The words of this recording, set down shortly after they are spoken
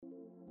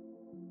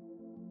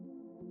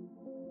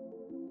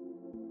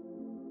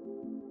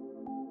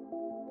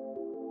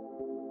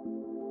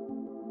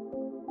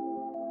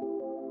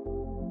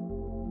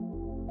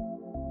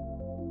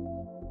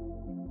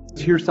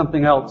here's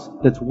something else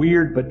that's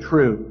weird but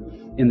true.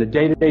 In the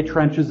day-to-day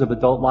trenches of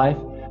adult life,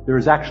 there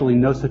is actually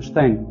no such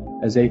thing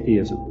as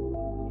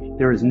atheism.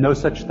 There is no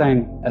such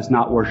thing as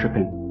not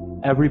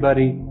worshiping.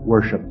 Everybody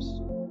worships.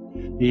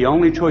 The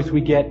only choice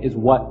we get is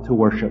what to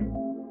worship.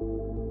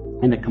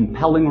 And a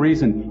compelling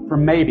reason for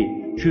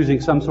maybe choosing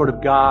some sort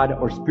of God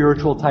or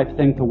spiritual type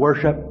thing to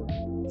worship,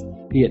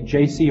 be it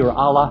JC or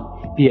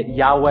Allah, be it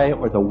Yahweh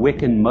or the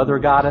Wiccan mother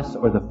goddess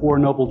or the Four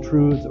Noble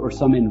Truths or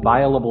some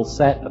inviolable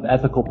set of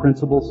ethical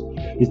principles,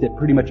 is that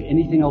pretty much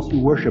anything else you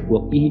worship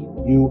will eat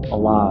you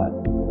alive.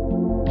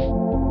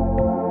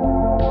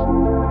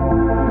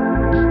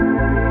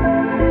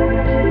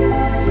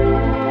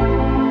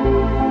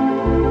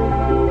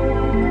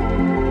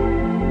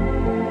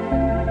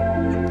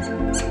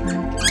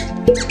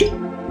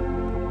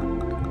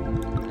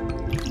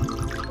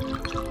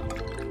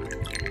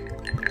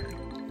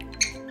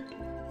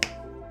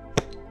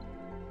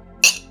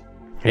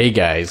 Hey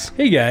guys.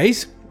 Hey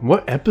guys.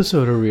 What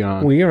episode are we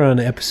on? We are on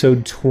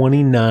episode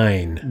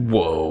 29.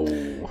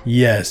 Whoa.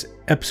 Yes,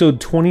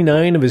 episode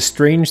 29 of a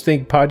Strange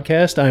Think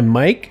podcast. I'm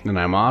Mike. And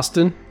I'm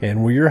Austin.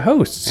 And we're your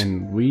hosts.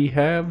 And we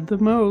have the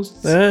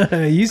most.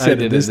 You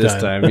said it this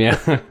time.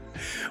 Yeah.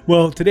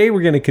 Well, today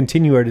we're going to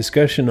continue our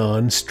discussion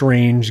on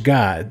strange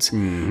gods.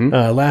 Mm-hmm.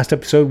 Last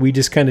episode, we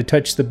just kind of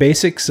touched the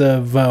basics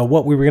of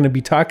what we were going to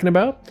be talking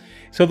about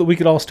so that we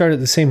could all start at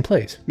the same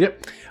place.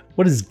 Yep.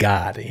 What is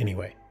God,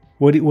 anyway?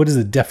 What is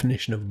the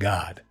definition of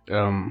God?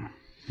 That's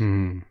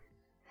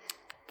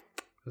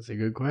a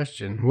good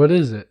question. What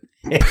is it?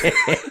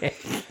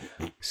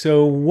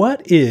 So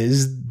what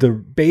is the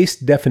base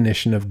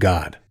definition of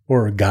God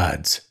or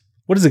gods?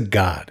 What is a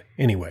god,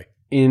 anyway?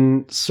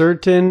 In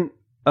certain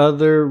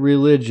other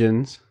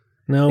religions,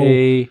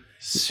 a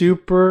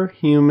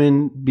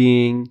superhuman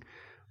being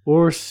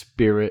or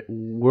spirit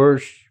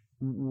worship.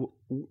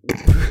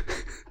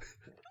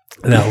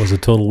 That was a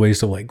total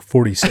waste of like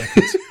 40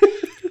 seconds.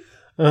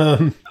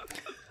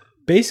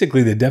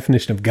 Basically, the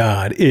definition of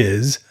God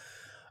is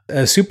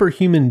a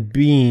superhuman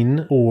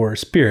being or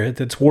spirit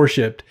that's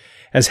worshipped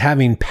as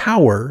having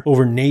power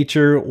over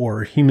nature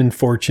or human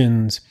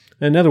fortunes.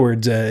 In other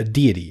words, a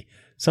deity,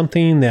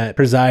 something that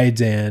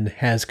presides and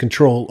has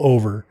control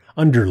over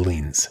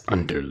underlings.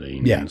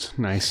 Underlings. Yeah.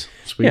 Nice.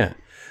 Sweet. Yeah.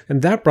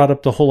 And that brought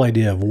up the whole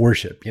idea of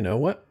worship. You know,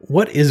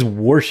 what is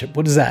worship?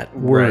 What does that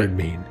word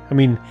mean? I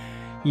mean,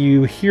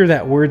 you hear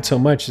that word so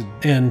much,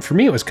 and for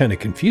me it was kind of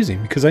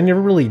confusing because I never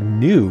really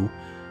knew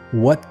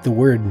what the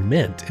word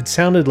meant. It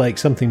sounded like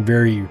something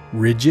very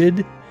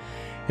rigid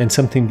and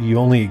something you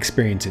only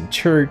experience in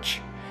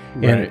church,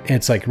 and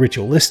it's like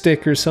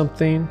ritualistic or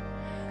something.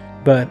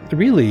 But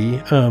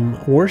really,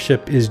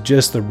 worship is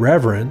just the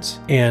reverence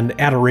and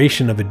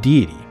adoration of a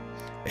deity.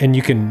 And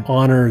you can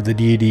honor the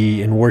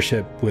deity and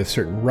worship with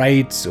certain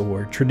rites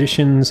or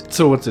traditions.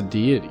 So what's a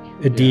deity?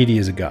 A deity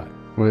is a god.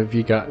 What if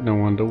you got no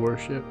one to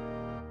worship?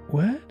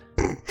 What?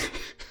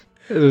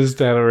 Is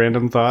that a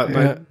random thought?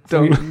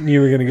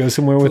 You were going to go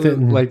somewhere with it?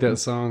 Like that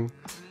song.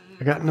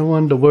 I got no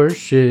one to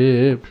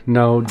worship,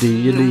 no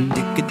deity.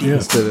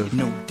 Instead of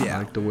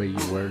like the way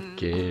you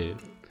work it.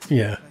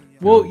 Yeah.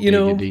 Well, you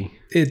know,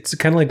 it's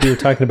kind of like we were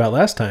talking about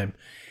last time.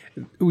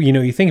 You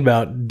know, you think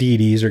about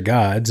deities or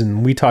gods,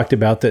 and we talked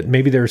about that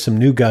maybe there are some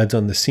new gods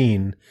on the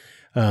scene,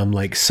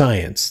 like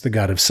science, the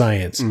god of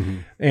science. Mm-hmm.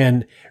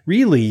 And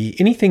really,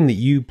 anything that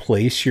you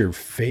place your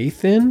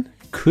faith in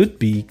could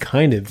be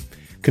kind of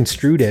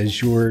construed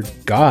as your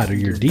god or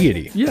your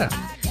deity. Yeah.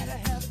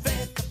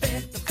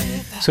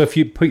 So if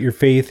you put your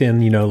faith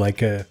in, you know,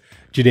 like a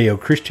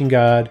Judeo-Christian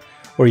god,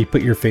 or you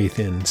put your faith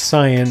in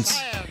science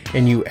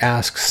and you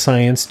ask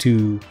science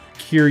to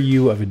cure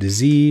you of a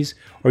disease,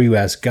 or you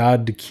ask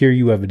God to cure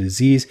you of a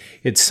disease,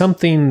 it's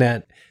something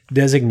that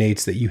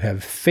designates that you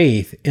have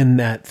faith in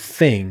that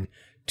thing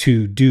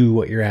to do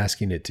what you're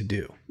asking it to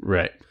do.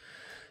 Right.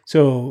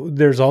 So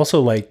there's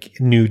also like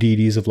new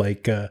deities of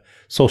like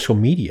social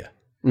media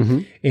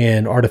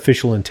and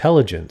artificial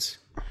intelligence.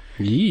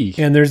 Yee.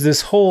 And there's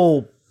this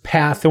whole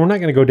path, and we're not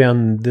going to go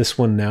down this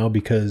one now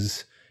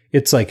because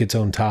it's like its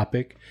own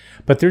topic,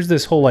 but there's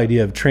this whole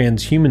idea of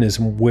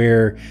transhumanism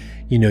where,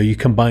 you know, you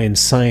combine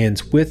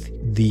science with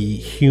the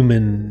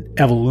human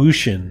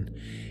evolution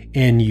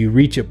and you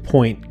reach a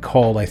point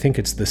called, I think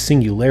it's the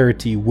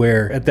singularity,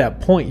 where at that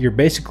point you're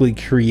basically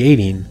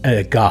creating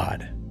a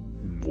god.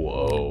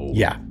 Whoa.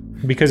 Yeah.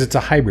 Because it's a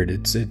hybrid.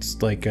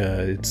 It's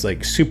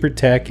like super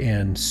tech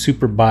and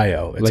super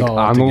bio. It's like all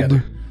Arnold?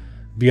 together.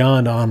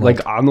 Beyond Arnold.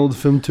 Like Arnold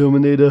from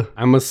Terminator.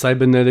 I'm a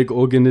cybernetic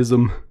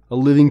organism, a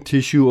living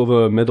tissue of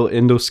a metal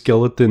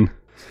endoskeleton.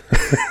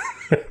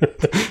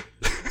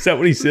 Is that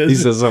what he says? He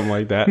says something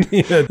like that.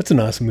 Yeah, that's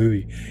an awesome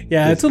movie.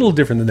 Yeah, it's a little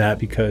different than that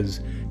because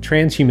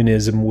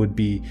transhumanism would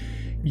be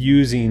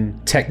using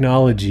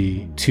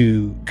technology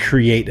to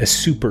create a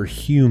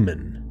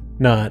superhuman,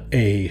 not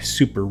a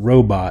super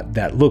robot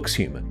that looks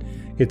human.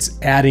 It's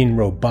adding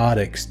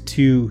robotics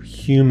to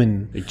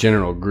human. Like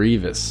General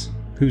Grievous.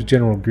 Who's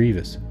General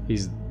Grievous?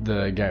 He's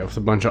the guy with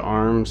a bunch of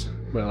arms,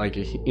 but like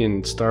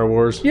in Star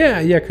Wars.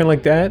 Yeah, kind of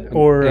like that.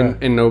 Or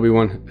and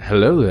Obi-Wan,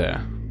 hello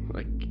there.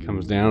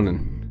 comes down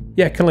and...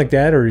 Yeah, kind of like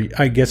that, or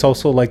I guess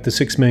also like the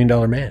 $6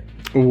 Million Man.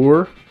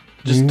 Or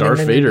just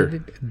Darth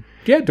Vader.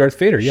 Yeah, Darth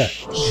Vader, yeah.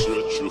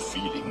 Search your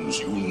feelings,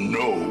 you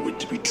know it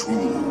to be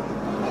true.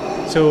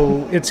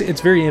 So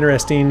it's very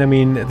interesting. I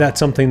mean, that's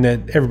something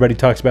that everybody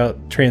talks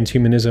about,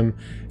 transhumanism.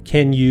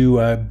 Can you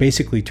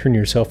basically turn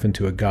yourself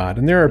into a god?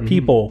 And there are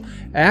people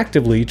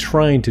actively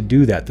trying to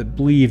do that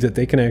believe that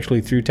they can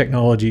actually, through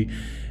technology,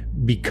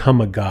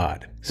 become a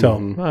god.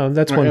 So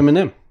that's one.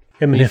 Eminem.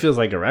 Eminem. He feels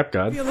like a rap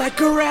god. Feel like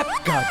a rap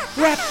god,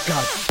 rap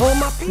god. All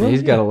my people.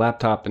 He's got a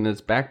laptop in his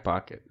back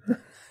pocket.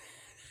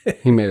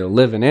 He made a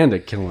living and a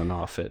killing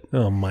off it.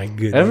 Oh my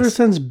goodness. Ever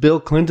since Bill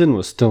Clinton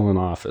was still in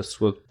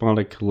office with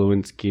Monica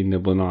Lewinsky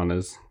nibbling on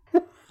his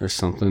or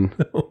something.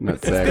 Bill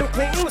Nutsack.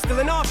 Clinton was still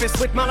in office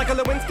with Monica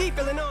Lewinsky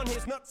filling on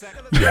his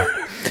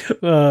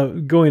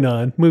nutsack. Going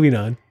on, moving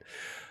on.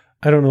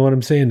 I don't know what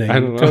I'm saying now. I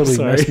You don't know, totally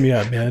sorry. messed me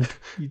up, man.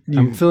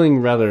 I'm feeling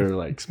rather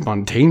like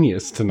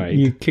spontaneous tonight.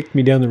 You kicked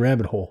me down the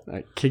rabbit hole.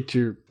 I kicked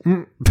your...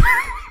 I'm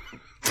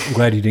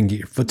glad you didn't get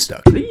your foot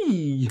stuck.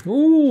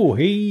 Oh,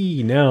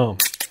 hey, now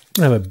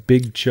I'm gonna have a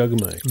big chug of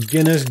my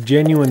Guinness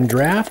Genuine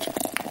Draft.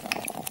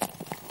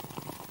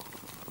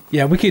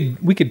 Yeah,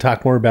 we could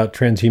talk more about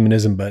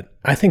transhumanism, but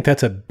I think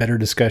that's a better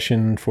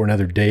discussion for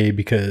another day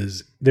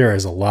because there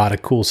is a lot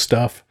of cool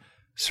stuff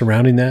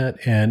surrounding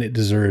that, and it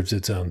deserves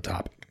its own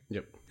topic.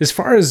 Yep. As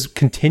far as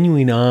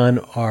continuing on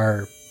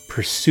our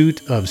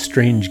pursuit of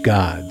strange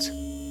gods,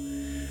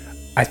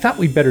 I thought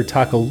we'd better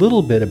talk a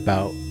little bit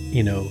about,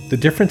 the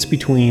difference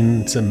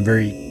between some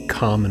very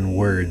common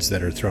words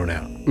that are thrown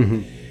out.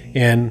 Mm-hmm.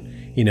 And,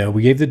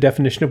 we gave the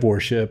definition of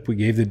worship, we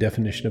gave the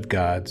definition of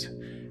gods,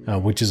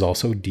 which is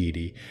also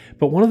deity.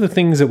 But one of the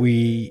things that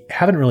we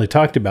haven't really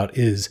talked about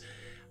is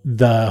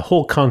the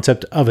whole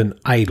concept of an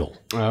idol.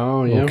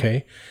 Oh, yeah.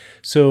 Okay.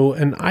 So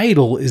an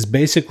idol is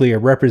basically a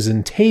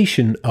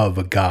representation of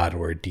a god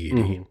or a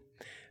deity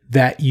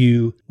that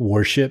you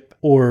worship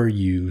or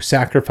you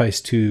sacrifice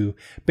to.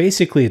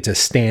 Basically, it's a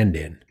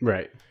stand-in.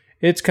 Right.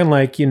 It's kind of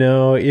like,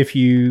 if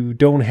you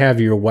don't have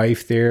your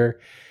wife there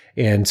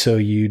and so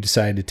you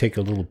decide to take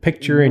a little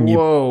picture and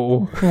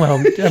Whoa.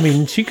 well, I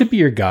mean, she could be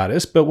your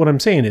goddess, but what I'm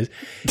saying is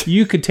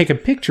you could take a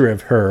picture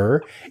of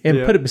her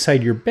and put it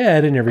beside your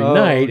bed and every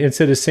night,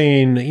 instead of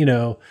saying,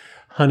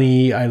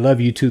 honey, I love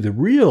you to the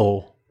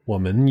real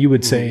woman, you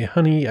would say,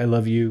 honey, I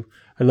love you,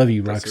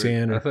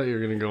 Roxanne. I thought you were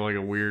going to go like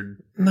a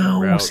weird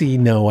No, route. see,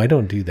 no, I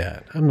don't do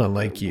that. I'm not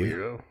like you.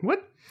 Weirdo.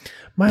 What?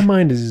 My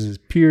mind is as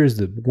pure as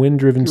the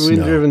wind-driven snow.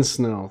 Wind-driven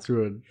snow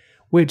through a...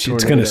 Which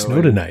it's going to tornado.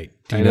 snow tonight.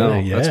 Do I you know.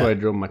 that? Yeah. That's why I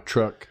drove my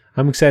truck.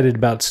 I'm excited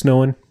about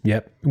snowing.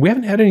 Yep. We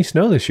haven't had any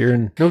snow this year.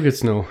 And No good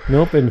snow.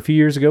 nope. And a few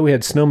years ago, we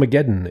had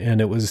Snowmageddon, and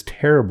it was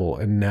terrible.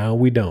 And now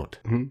we don't.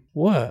 Mm-hmm.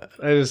 What?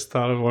 I just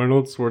thought of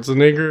Arnold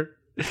Schwarzenegger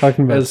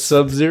Talking about... as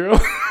Sub-Zero.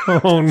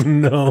 Oh,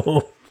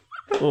 no.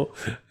 Oh,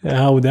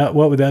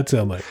 what would that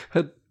sound like?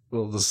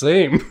 Well, the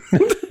same.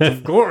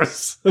 Of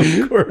course.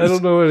 Of course. I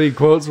don't know any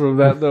quotes from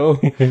that, though.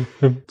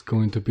 It's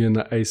going to be a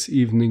nice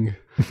evening.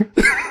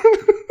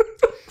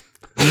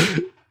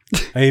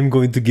 I am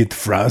going to get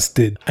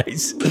frosted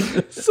ice.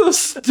 So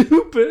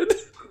stupid.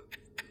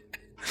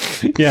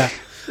 Yeah.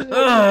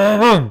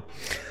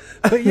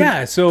 But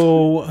yeah,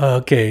 so,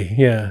 okay,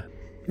 yeah.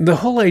 The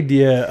whole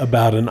idea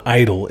about an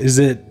idol is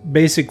it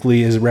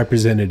basically is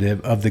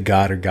representative of the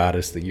god or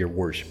goddess that you're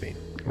worshiping,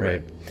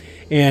 right?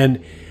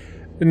 And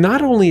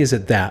not only is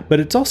it that, but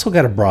it's also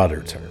got a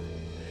broader term.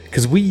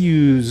 Because we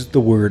use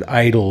the word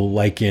idol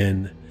like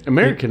in...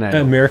 American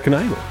Idol. American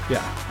Idol,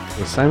 yeah.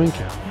 With Simon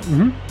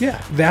Cowell.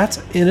 Yeah, that's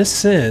in a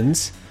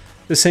sense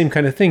the same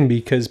kind of thing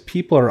because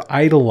people are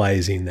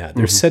idolizing that.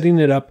 They're setting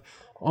it up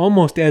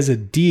almost as a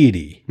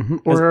deity.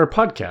 Or our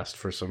podcast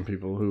for some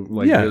people who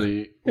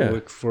really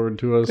look forward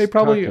to us. They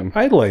probably talking.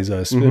 idolize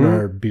us in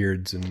our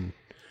beards and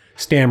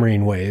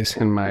stammering ways.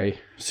 In my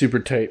super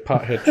tight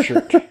pothead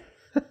shirt.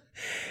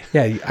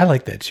 Yeah, I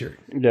like that shirt.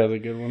 Yeah, the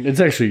good one. It's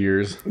actually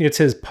yours. It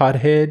says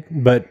pothead,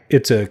 but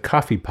it's a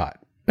coffee pot.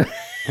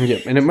 Yeah,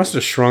 and it must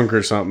have shrunk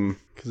or something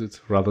because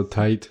it's rather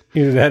tight.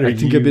 Either that or I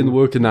think I've been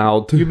working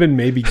out. you've been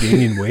maybe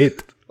gaining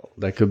weight.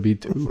 That could be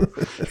too.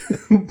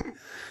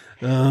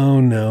 Oh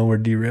no, we're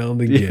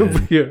derailed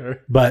again. We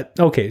are. But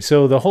okay,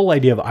 so the whole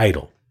idea of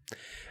idol,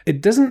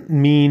 it doesn't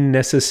mean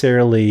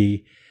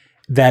necessarily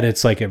that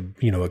it's like a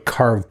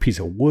carved piece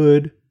of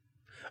wood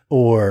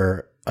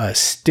or a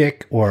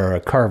stick or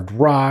a carved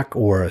rock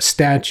or a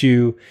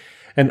statue.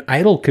 An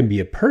idol can be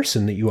a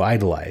person that you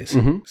idolize.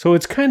 So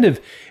it's kind of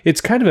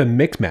a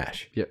mix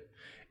mash. Yep.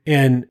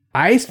 And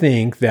I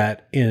think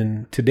that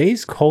in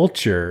today's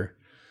culture,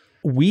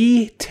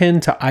 we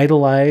tend to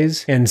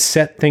idolize and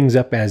set things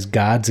up as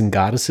gods and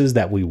goddesses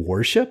that we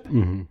worship.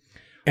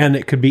 And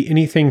it could be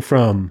anything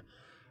from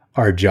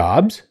our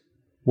jobs,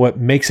 what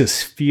makes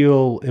us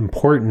feel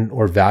important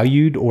or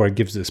valued or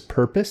gives us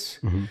purpose.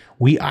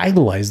 We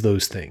idolize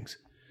those things.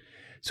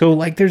 So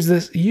like there's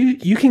this,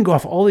 you can go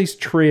off all these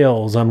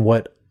trails on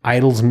what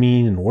idols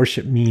mean and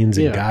worship means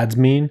and gods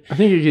mean. I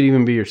think you could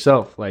even be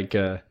yourself. Like,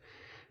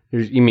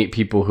 you meet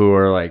people who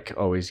are like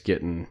always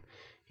getting,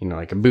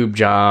 like a boob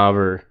job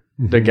or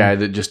the guy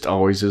that just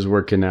always is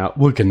working out,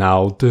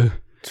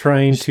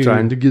 trying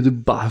to get a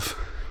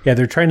buff. Yeah,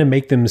 they're trying to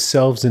make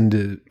themselves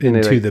into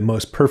like, the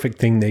most perfect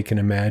thing they can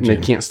imagine.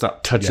 And they can't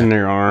stop touching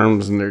their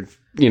arms, and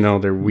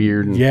they're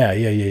weird. And, yeah.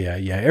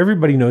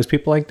 Everybody knows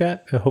people like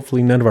that.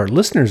 Hopefully none of our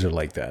listeners are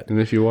like that. And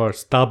if you are,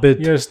 stop it.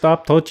 Yeah,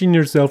 stop touching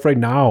yourself right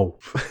now.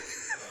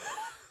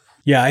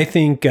 Yeah, I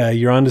think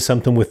you're onto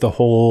something with the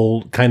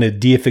whole kind of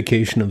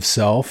deification of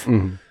self.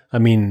 Mm-hmm. I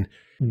mean,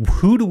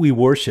 who do we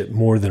worship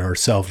more than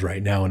ourselves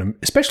right now,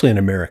 especially in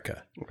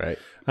America? Right.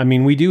 I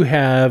mean, we do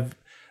have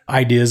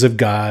ideas of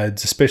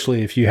gods,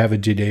 especially if you have a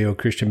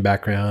Judeo-Christian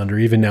background, or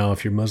even now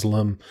if you're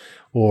Muslim,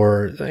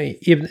 or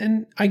even,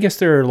 and I guess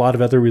there are a lot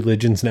of other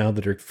religions now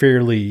that are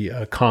fairly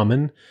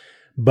common.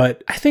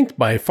 But I think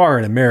by far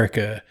in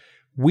America,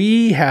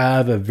 we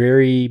have a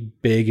very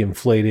big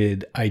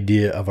inflated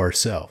idea of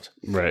ourselves.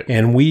 Right.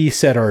 And we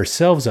set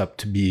ourselves up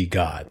to be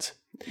gods.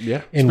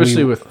 Yeah. And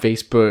especially with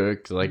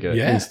Facebook, like an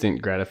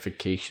instant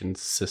gratification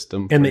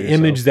system. And the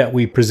image that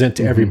we present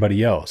to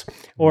everybody else.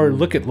 Or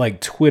look at like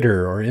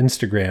Twitter or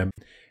Instagram.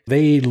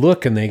 They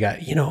look and they got,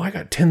 I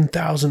got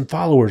 10,000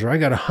 followers, or I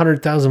got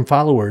 100,000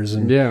 followers.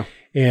 And,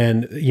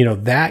 and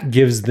that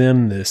gives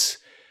them this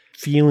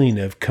feeling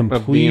of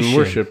completion. Of being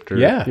worshipped.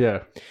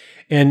 Yeah.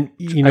 And,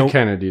 I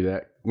kind of do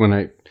that when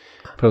I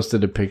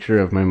posted a picture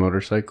of my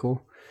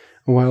motorcycle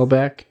a while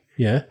back.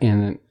 Yeah.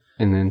 And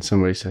then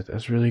somebody said,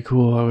 "That's really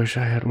cool. I wish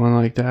I had one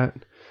like that."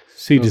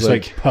 So you just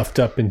like puffed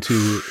up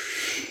into,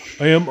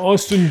 I am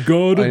Austin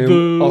God of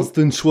the...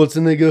 Austin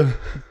Schwarzenegger.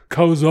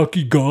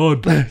 Kawasaki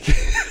God.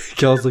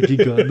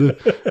 Kawasaki God.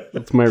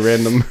 That's my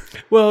random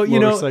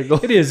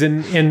motorcycle. It is.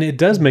 And it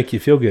does make you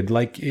feel good.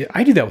 Like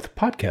I do that with a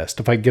podcast.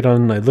 If I get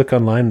on, I look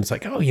online, and it's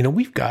like, we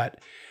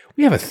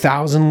have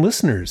 1,000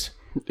 listeners.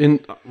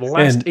 In the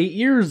last 8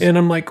 years. And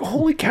I'm like,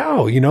 holy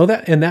cow,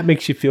 that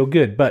makes you feel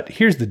good. But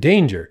here's the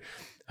danger.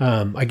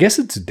 I guess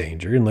it's a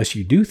danger, unless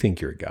you do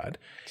think you're a god,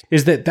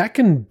 is that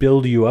can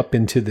build you up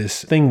into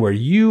this thing where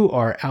you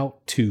are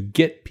out to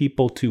get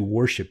people to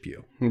worship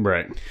you.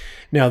 Right.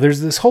 Now,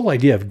 there's this whole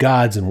idea of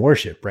gods and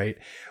worship, right?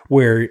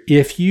 Where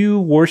if you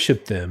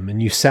worship them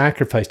and you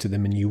sacrifice to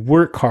them and you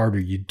work hard, or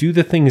you do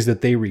the things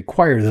that they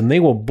require, then they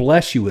will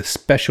bless you with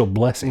special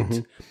blessings.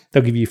 Mm-hmm.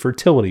 They'll give you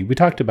fertility. We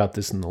talked about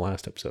this in the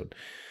last episode.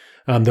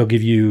 They'll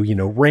give you,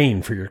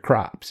 rain for your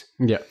crops.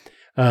 Yeah.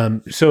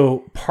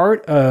 So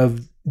part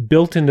of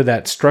built into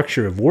that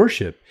structure of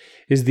worship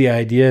is the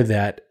idea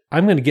that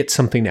I'm going to get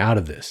something out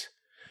of this.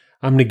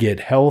 I'm going to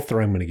get health,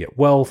 or I'm going to get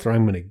wealth, or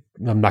I'm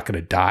not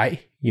going to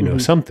die,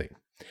 something.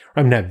 Or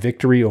I'm going to have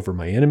victory over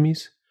my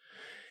enemies.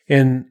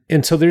 And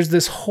so there's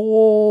this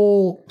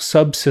whole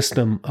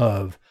subsystem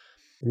of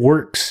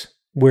works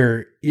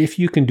where if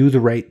you can do the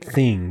right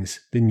things,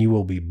 then you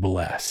will be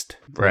blessed.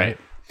 Right.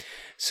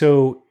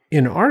 So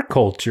in our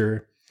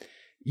culture,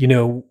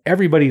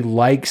 everybody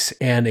likes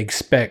and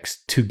expects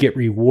to get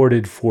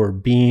rewarded for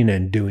being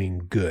and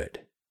doing good.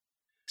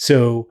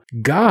 So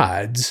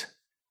gods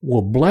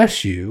will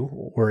bless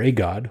you, or a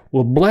god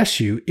will bless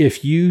you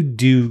if you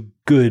do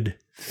good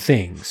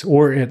things,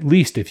 or at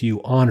least if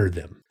you honor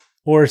them,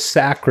 or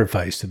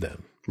sacrifice to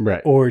them,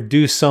 right, or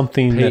do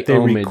something that they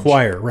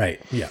require, right?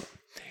 Yeah,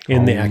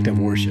 in the act of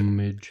worship.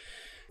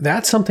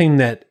 That's something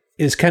that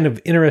is kind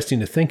of interesting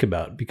to think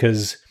about,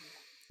 because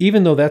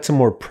even though that's a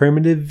more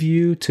primitive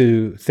view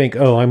to think,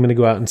 I'm going to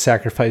go out and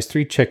sacrifice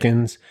 3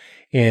 chickens,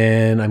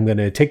 and I'm going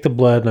to take the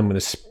blood and I'm going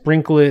to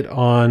sprinkle it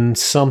on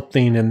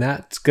something, and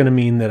that's going to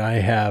mean that I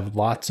have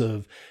lots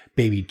of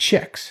baby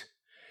chicks,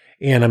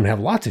 and I'm going to have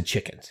lots of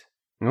chickens.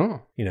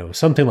 Oh.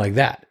 Something like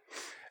that.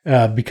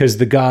 Because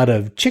the god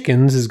of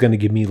chickens is going to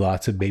give me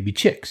lots of baby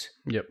chicks.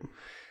 Yep.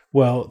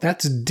 Well,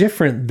 that's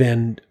different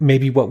than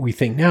maybe what we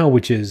think now,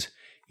 which is,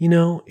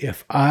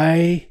 if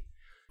I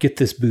get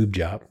this boob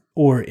job,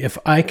 or if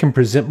I can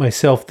present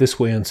myself this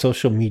way on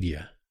social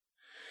media,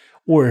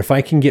 or if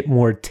I can get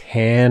more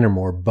tan or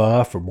more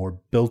buff or more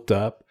built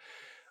up,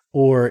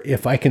 or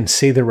if I can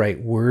say the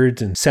right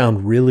words and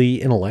sound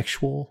really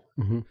intellectual,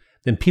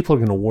 then people are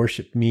going to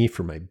worship me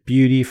for my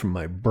beauty, for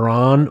my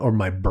brawn, or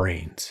my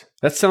brains.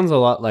 That sounds a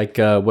lot like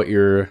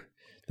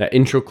that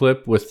intro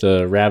clip with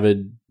the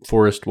rabid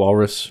forest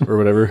walrus or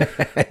whatever.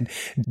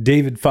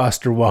 David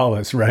Foster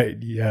Wallace, right?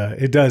 Yeah,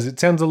 it does. It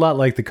sounds a lot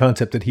like the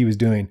concept that he was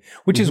doing,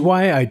 which is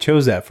why I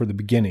chose that for the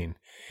beginning.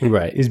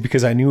 Right. Is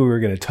because I knew we were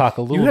going to talk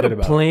a little bit about it. You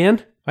had a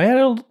plan? I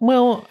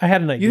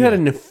had an idea. You had a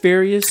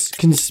nefarious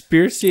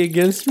conspiracy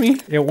against me?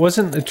 It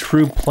wasn't a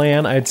true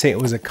plan. I'd say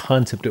it was a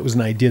concept. It was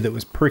an idea that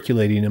was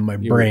percolating in my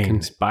brain.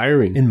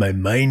 Conspiring. In my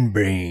mind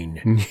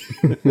brain.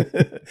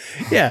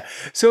 Yeah.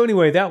 So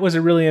anyway, that was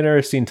a really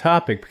interesting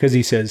topic, because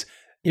he says,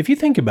 if you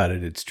think about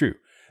it, it's true.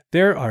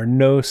 There are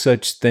no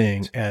such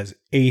thing as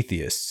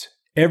atheists.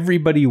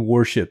 Everybody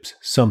worships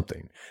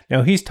something.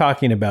 Now, he's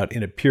talking about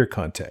in a pure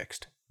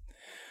context.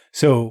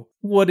 So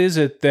what is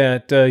it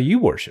that you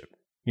worship?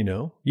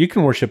 You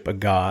can worship a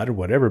god or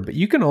whatever, but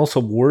you can also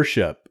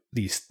worship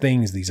these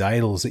things, these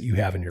idols that you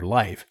have in your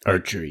life.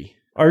 Archery.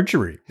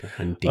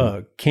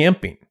 Hunting.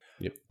 Camping.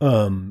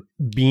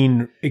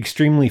 being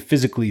extremely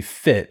physically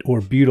fit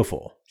or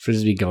beautiful.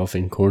 Frisbee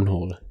golfing,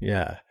 cornhole.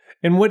 Yeah.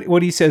 And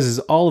what he says is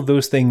all of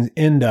those things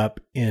end up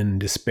in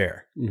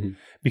despair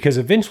because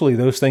eventually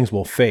those things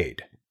will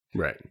fade.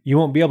 Right. You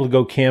won't be able to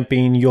go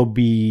camping.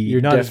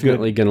 You're not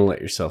definitely going to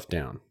let yourself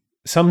down.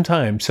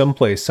 Sometime,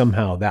 someplace,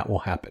 somehow that will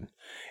happen.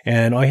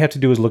 And all you have to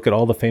do is look at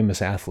all the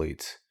famous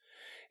athletes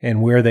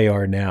and where they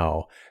are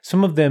now.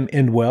 Some of them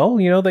end well,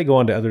 they go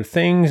on to other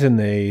things and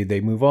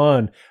they move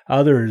on.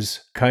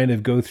 Others kind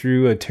of go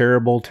through a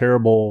terrible,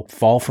 terrible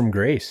fall from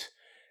grace.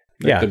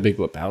 Like the Big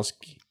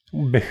Lebowski.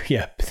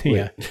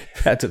 Yeah.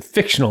 That's a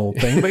fictional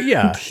thing, but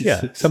yeah,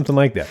 something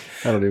like that.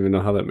 I don't even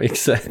know how that makes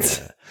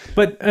sense.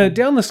 But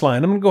down this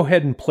line, I'm going to go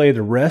ahead and play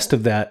the rest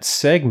of that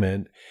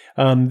segment.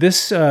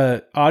 This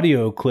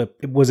audio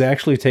clip was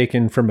actually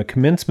taken from a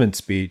commencement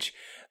speech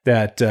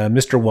that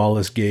Mr.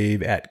 Wallace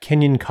gave at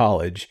Kenyon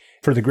College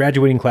for the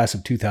graduating class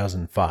of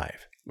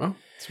 2005. Oh,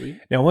 sweet.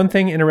 Now, one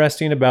thing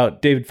interesting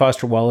about David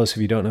Foster Wallace,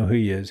 if you don't know who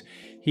he is,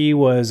 he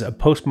was a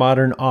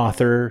postmodern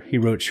author. He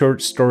wrote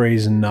short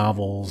stories and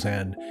novels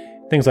and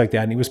things like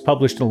that. And he was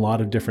published in a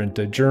lot of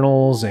different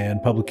journals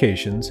and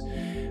publications.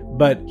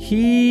 But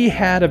he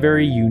had a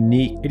very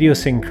unique,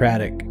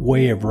 idiosyncratic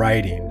way of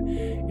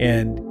writing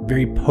and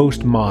very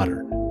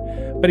postmodern.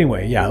 But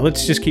anyway,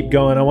 let's just keep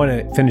going. I want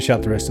to finish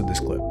out the rest of this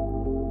clip.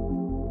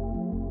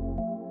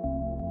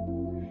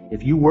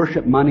 If you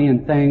worship money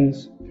and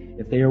things,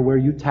 if they are where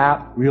you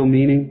tap real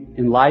meaning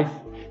in life,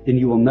 then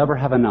you will never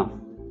have enough.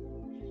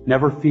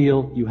 Never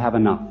feel you have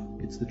enough.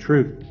 It's the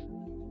truth.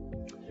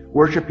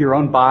 Worship your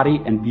own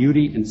body and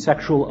beauty and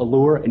sexual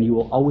allure, and you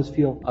will always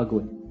feel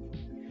ugly.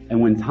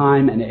 And when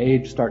time and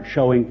age start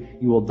showing,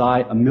 you will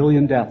die a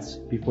million deaths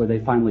before they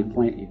finally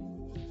plant you.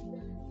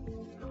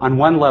 On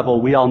one level,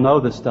 we all know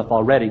this stuff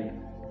already.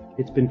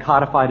 It's been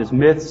codified as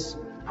myths,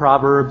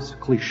 proverbs,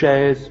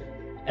 cliches,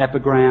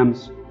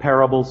 epigrams,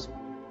 parables,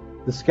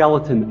 the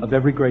skeleton of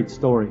every great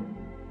story.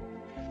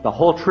 The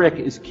whole trick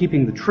is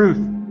keeping the truth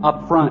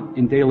up front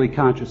in daily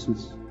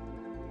consciousness.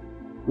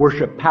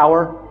 Worship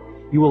power,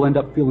 you will end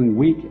up feeling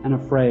weak and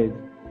afraid,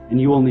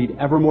 and you will need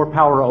ever more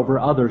power over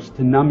others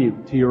to numb you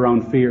to your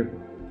own fear.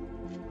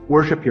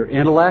 Worship your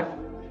intellect,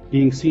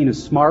 being seen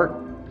as smart,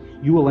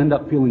 you will end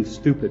up feeling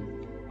stupid,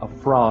 a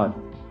fraud,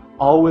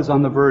 always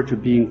on the verge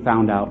of being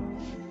found out.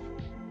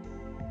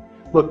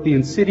 Look, the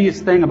insidious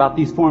thing about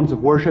these forms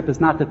of worship is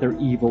not that they're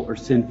evil or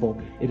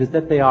sinful. It is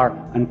that they are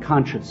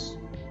unconscious.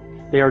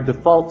 They are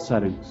default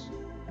settings.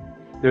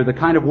 They're the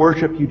kind of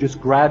worship you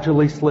just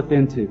gradually slip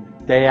into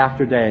day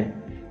after day,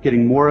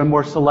 getting more and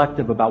more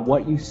selective about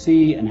what you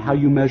see and how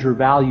you measure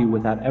value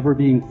without ever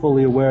being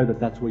fully aware that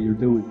that's what you're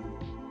doing.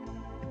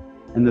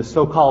 And the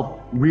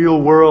so-called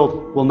real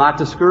world will not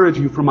discourage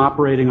you from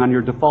operating on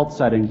your default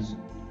settings,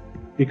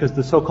 because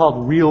the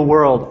so-called real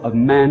world of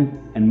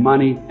men and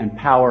money and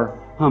power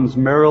hums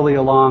merrily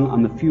along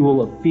on the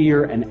fuel of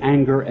fear and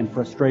anger and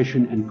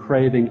frustration and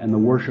craving and the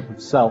worship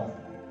of self.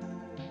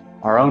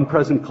 Our own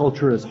present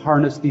culture has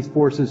harnessed these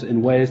forces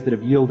in ways that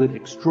have yielded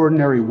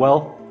extraordinary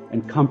wealth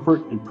and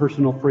comfort and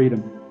personal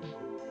freedom.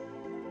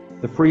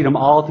 The freedom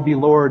all to be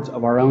lords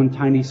of our own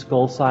tiny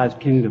skull-sized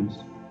kingdoms,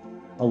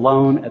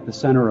 alone at the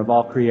center of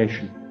all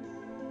creation.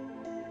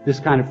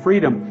 This kind of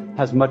freedom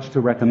has much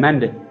to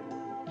recommend it.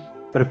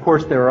 But of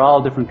course there are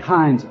all different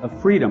kinds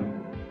of freedom,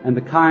 and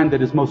the kind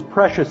that is most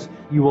precious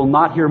you will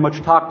not hear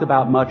much talked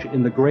about much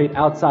in the great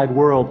outside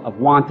world of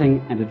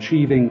wanting and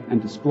achieving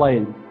and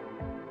displaying.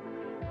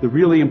 The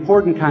really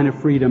important kind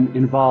of freedom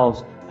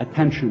involves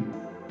attention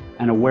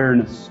and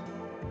awareness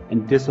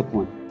and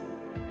discipline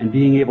and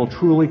being able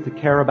truly to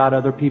care about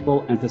other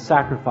people and to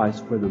sacrifice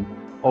for them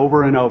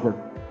over and over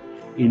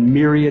in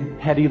myriad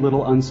petty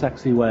little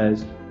unsexy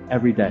ways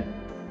every day.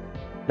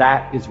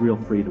 That is real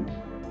freedom.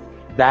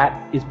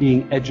 That is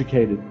being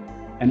educated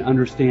and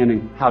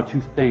understanding how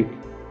to think.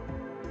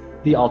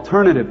 The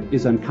alternative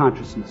is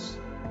unconsciousness,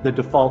 the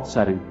default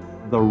setting,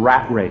 the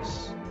rat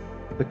race,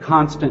 the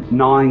constant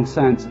gnawing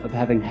sense of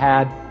having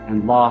had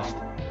and lost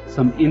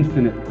some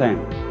infinite thing.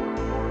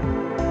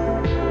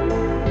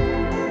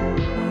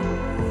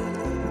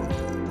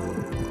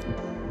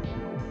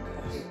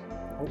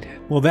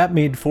 Well, that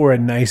made for a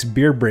nice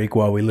beer break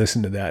while we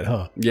listened to that,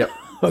 huh? Yep,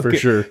 for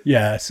sure.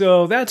 Yeah,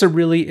 so that's a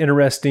really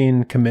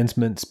interesting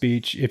commencement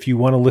speech. If you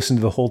want to listen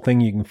to the whole thing,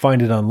 you can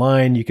find it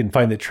online. You can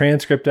find the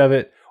transcript of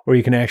it, or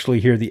you can actually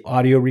hear the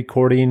audio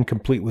recording,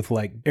 complete with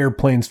like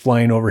airplanes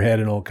flying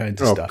overhead and all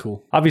kinds of stuff.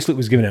 Cool. Obviously, it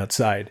was given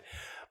outside.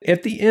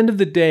 At the end of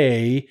the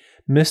day,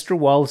 Mr.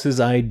 Wallace's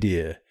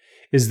idea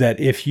is that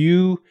if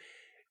you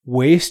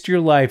waste your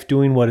life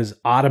doing what is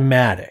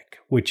automatic,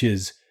 which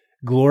is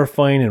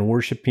glorifying and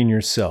worshiping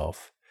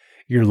yourself,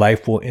 your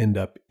life will end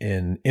up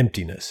in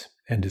emptiness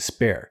and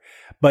despair.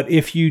 But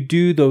if you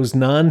do those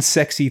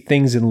non-sexy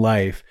things in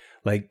life,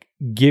 like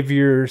give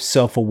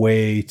yourself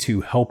away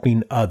to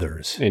helping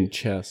others and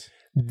chess,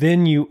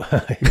 then you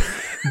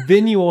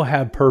will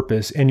have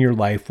purpose and your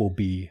life will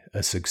be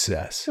a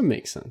success. That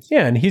makes sense.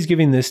 Yeah, and he's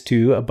giving this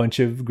to a bunch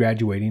of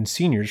graduating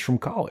seniors from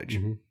college.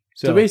 Mm-hmm.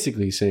 So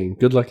basically saying,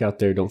 good luck out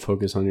there. Don't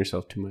focus on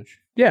yourself too much.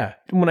 Yeah.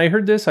 When I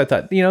heard this, I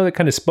thought, that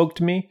kind of spoke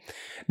to me.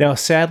 Now,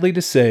 sadly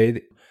to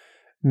say,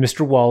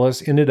 Mr.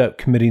 Wallace ended up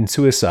committing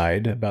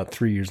suicide about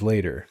 3 years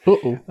later.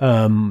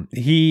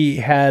 He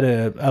had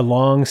a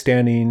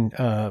long-standing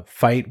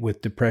fight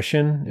with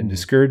depression and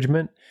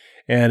discouragement,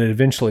 and it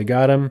eventually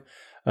got him.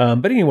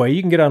 But anyway,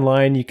 you can get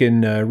online. You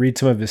can read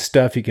some of his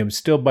stuff. You can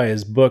still buy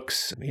his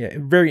books. Yeah,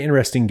 very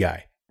interesting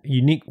guy.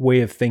 Unique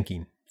way of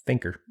thinking.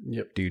 Thinker.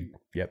 Yep. Dude.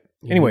 Yep.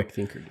 Anyway,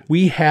 thinker.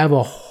 we have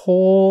a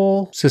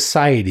whole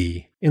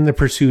society in the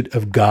pursuit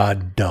of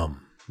goddom.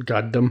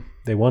 Goddom.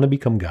 They want to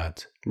become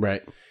gods.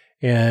 Right.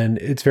 And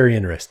it's very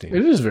interesting.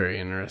 It is very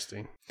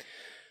interesting.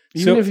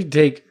 Even if you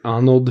take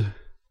Arnold,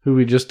 who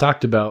we just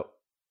talked about,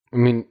 I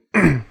mean,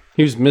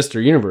 he was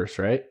Mr. Universe,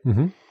 right?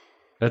 Mm-hmm.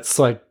 That's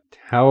like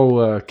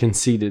how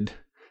conceited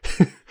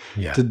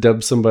to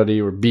dub somebody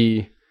or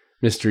be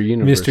Mr.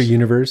 Universe. Mr.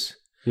 Universe.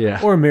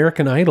 Yeah. Or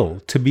American Idol.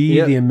 To be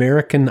the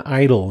American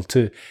Idol.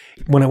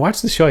 When I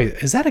watch the show,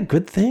 is that a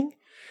good thing?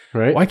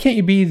 Right. Why can't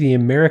you be the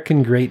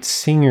American great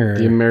singer?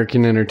 The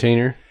American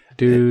entertainer.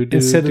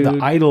 Instead of the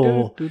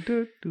idol.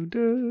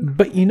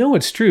 But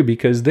it's true,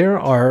 because there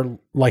are,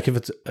 like if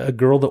it's a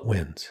girl that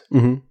wins,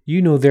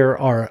 there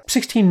are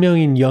 16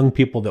 million young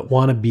people that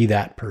want to be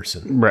that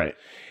person. Right.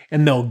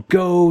 And they'll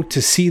go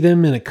to see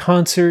them in a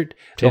concert.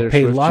 They'll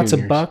pay lots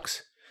of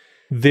bucks.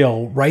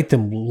 They'll write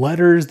them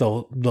letters.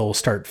 They'll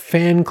start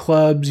fan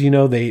clubs.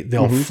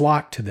 They'll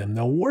flock to them.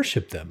 They'll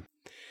worship them.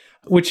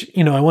 Which,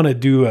 I want to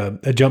do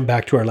a jump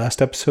back to our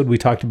last episode. We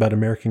talked about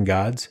American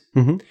Gods.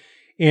 Mm-hmm.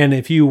 And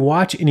if you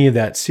watch any of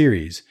that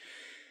series,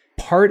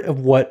 part of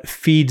what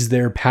feeds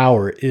their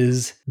power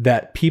is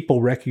that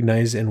people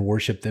recognize and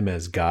worship them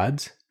as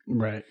gods.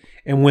 Right.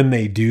 And when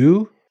they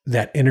do,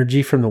 that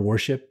energy from the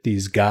worship,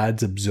 these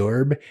gods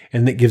absorb,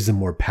 and that gives them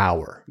more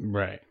power.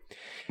 Right.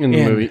 In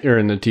the movie or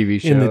in the TV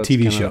show. In the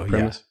TV show,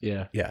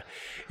 yeah.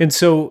 And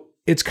so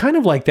it's kind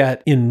of like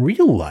that in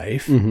real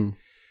life. Mm-hmm.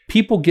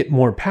 People get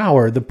more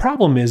power. The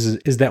problem is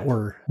that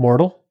we're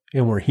mortal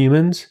and we're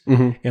humans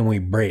and we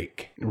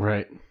break.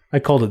 Right. I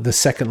called it the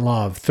second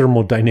law of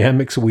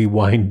thermodynamics. We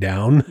wind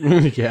down.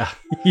 Yeah.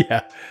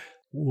 Yeah.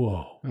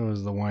 Whoa. That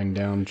was the wind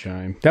down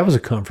chime. That was a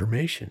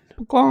confirmation.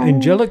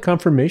 Angelic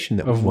confirmation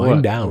that was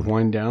wind down. Of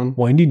wind down?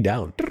 Winding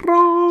down.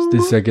 It's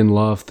the second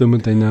law of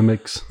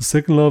thermodynamics. The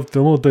second law of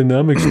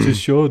thermodynamics just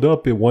showed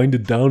up. It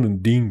winded down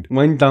and dinged.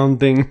 Wind down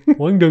thing.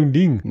 Wind down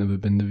ding. Never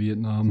been to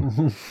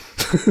Vietnam.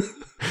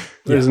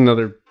 There's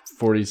another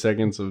 40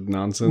 seconds of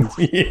nonsense.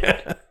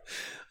 Yeah.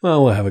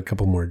 Well, we'll have a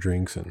couple more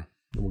drinks and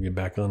we'll get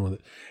back on with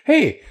it.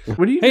 Hey,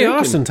 what are you drinking? drinking?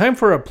 Austin, time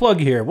for a plug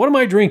here. What am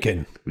I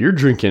drinking? You're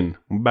drinking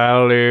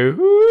Ballyhoo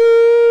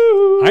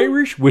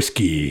Irish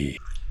whiskey.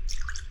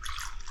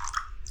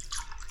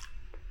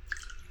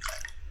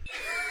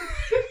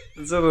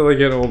 It sounded like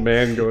an old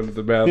man going to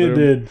the bathroom. It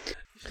did.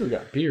 Still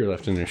got beer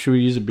left in there. Should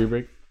we use a beer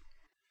break?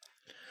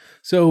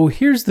 So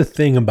here's the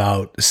thing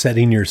about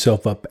setting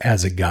yourself up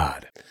as a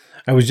god.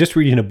 I was just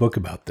reading a book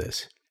about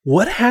this.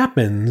 What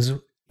happens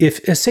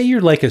if, say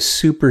you're like a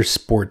super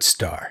sports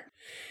star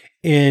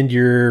and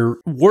you're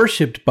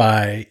worshipped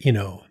by,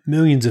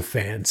 millions of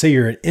fans. Say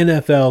you're an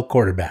NFL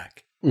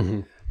quarterback,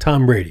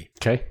 Tom Brady,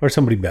 Okay. or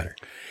somebody better.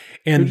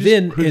 And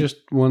Who just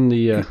won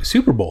the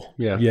Super Bowl.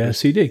 Yeah.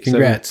 Yes, he did.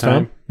 Congrats, Seventh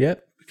Tom. time.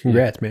 Yep.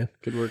 Congrats, man.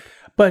 good work.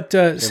 But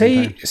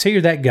say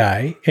you're that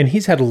guy, and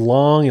he's had a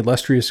long,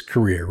 illustrious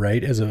career,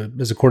 right, as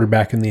a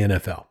quarterback in the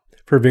NFL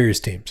for various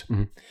teams.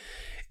 Mm-hmm.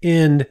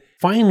 And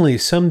finally,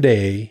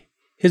 someday,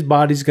 his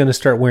body's going to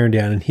start wearing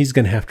down, and he's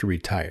going to have to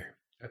retire.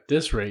 At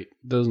this rate,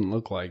 doesn't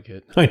look like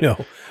it. I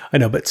know.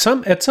 But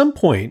at some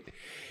point,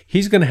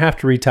 he's going to have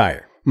to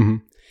retire. Mm-hmm.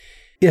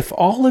 If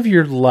all of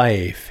your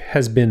life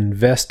has been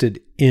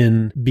invested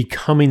in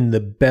becoming the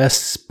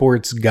best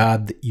sports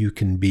god that you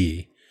can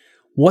be,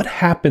 what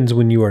happens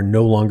when you are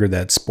no longer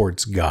that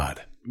sports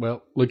god?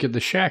 Well, look at the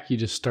Shaq. You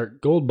just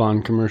start Gold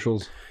Bond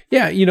commercials.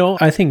 Yeah,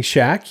 I think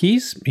Shaq,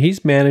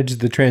 he's managed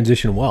the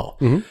transition well.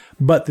 Mm-hmm.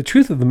 But the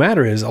truth of the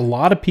matter is a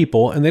lot of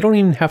people, and they don't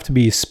even have to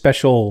be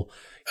special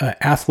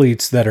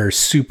athletes that are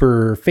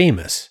super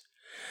famous,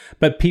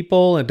 but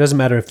people, it doesn't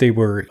matter if they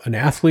were an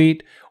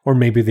athlete or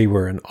maybe they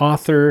were an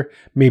author,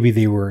 maybe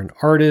they were an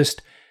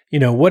artist,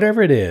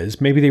 whatever it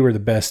is, maybe they were the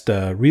best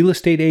real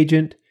estate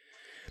agent.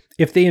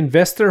 If they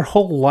invest their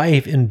whole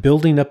life in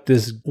building up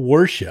this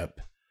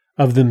worship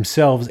of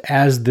themselves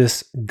as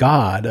this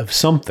god of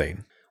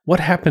something, what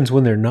happens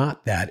when they're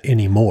not that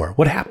anymore?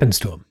 What happens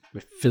to them?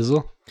 They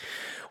fizzle.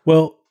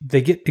 Well,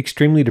 they get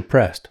extremely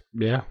depressed.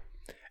 Yeah.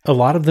 A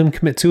lot of them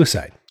commit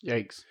suicide.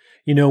 Yikes.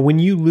 When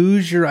you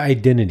lose your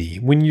identity,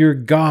 when your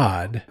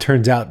God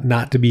turns out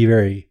not to be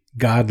very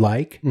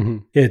godlike,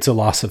 it's a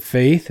loss of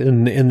faith.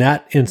 And in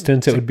that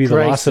instance, it would be the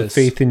loss of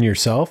faith in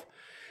yourself.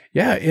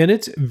 Yeah, and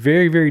it's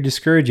very, very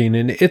discouraging.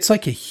 And it's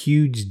like a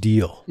huge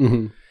deal.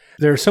 Mm-hmm.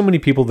 There are so many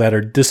people that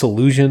are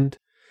disillusioned,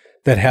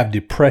 that have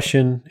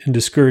depression and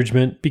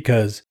discouragement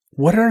because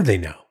what are they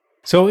now?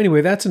 So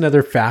anyway, that's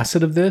another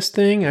facet of this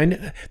thing.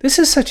 This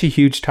is such a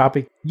huge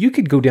topic. You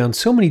could go down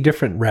so many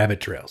different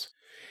rabbit trails.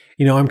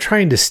 I'm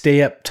trying to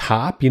stay up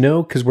top,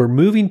 because we're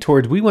moving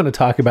towards, we want to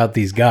talk about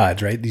these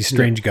gods, right? These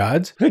strange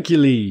gods.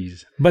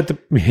 Hercules. But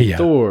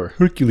Thor.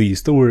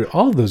 Hercules, Thor,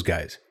 all of those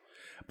guys.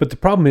 But the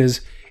problem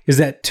is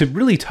that to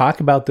really talk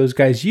about those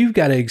guys, you've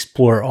got to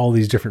explore all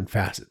these different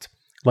facets,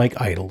 like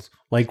idols,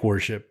 like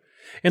worship.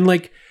 And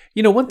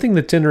one thing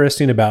that's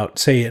interesting about,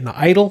 say, an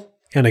idol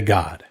and a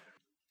god,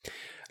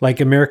 like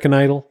American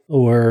Idol,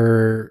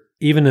 or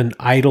even an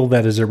idol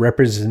that is a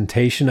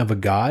representation of a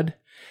god,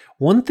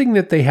 one thing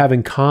that they have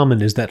in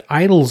common is that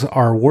idols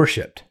are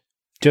worshipped,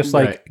 just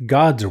like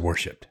gods are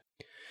worshipped.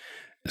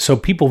 So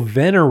people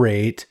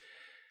venerate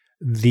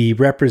the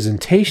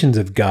representations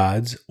of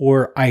gods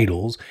or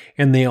idols,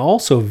 and they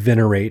also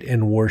venerate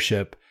and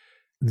worship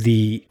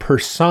the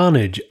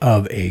personage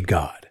of a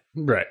god.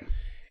 Right.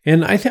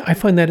 And I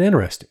find that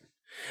interesting,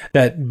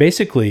 that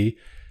basically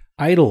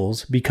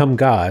idols become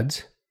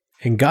gods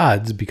and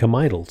gods become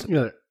idols.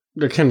 Yeah,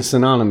 they're kind of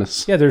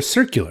synonymous. Yeah, they're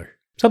circular.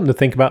 Something to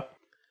think about.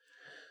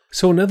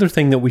 So another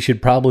thing that we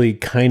should probably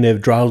kind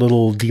of draw a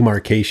little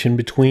demarcation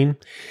between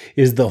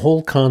is the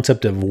whole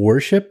concept of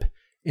worship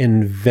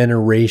and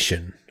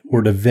veneration,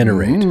 or to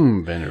venerate.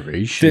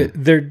 Veneration.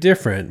 They're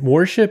different.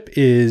 Worship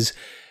is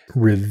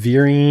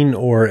revering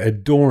or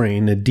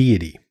adoring a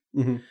deity.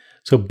 Mm-hmm.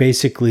 So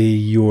basically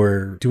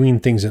you're doing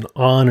things in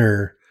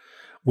honor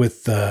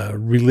with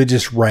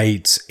religious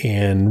rites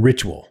and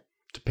ritual.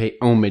 To pay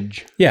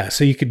homage. Yeah,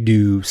 so you could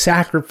do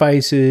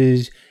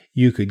sacrifices,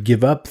 you could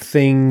give up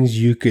things,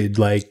 you could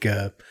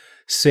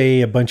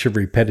say a bunch of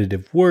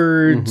repetitive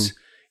words.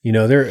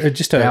 Mm-hmm. They're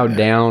just bow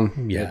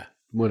down. Yeah. At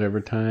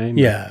whatever time.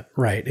 Yeah,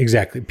 right,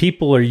 exactly.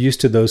 People are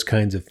used to those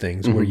kinds of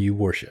things where you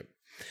worship.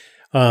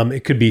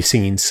 It could be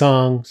singing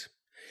songs.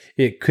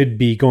 It could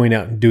be going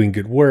out and doing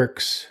good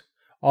works.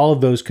 All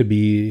of those could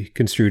be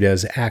construed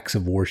as acts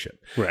of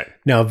worship. Right.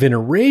 Now,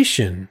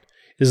 veneration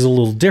is a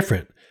little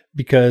different,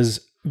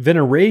 because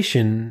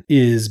veneration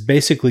is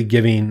basically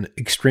giving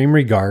extreme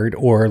regard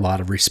or a lot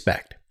of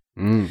respect.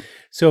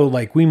 So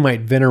we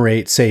might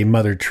venerate, say,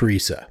 Mother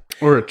Teresa.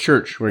 Or a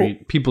church where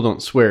people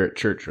don't swear at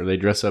church, or they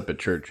dress up at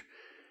church,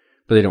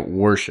 but they don't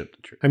worship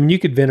the church. I mean, you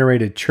could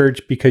venerate a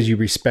church because you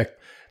respect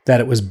that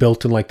it was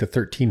built in the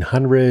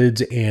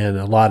 1300s, and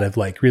a lot of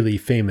really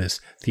famous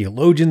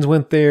theologians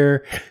went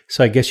there.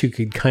 So I guess you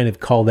could kind of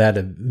call that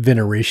a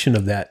veneration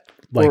of that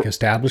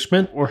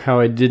establishment. Or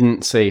how I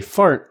didn't say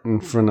fart in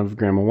front of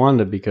Grandma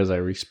Wanda because I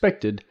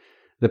respected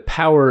the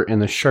power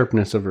and the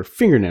sharpness of her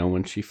fingernail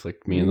when she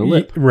flicked me in the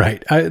lip.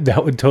 Right.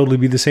 That would totally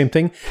be the same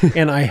thing.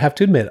 And I have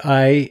to admit,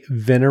 I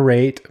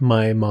venerate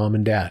my mom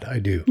and dad. I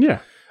do. Yeah.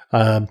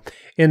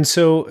 And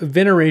so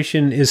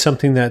veneration is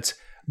something that's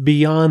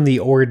beyond the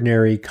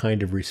ordinary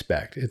kind of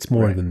respect. It's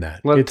more than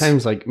that. A lot of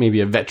times, maybe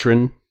a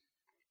veteran,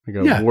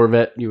 a war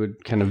vet, you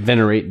would kind of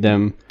venerate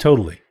them.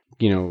 Totally.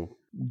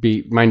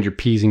 Mind your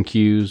P's and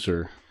Q's,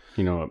 or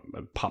a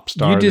pop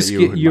star.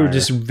 You're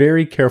just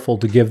very careful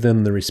to give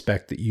them the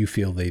respect that you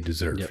feel they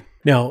deserve. Yep.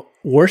 Now,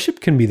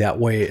 worship can be that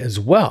way as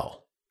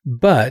well,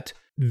 but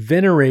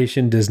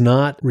veneration does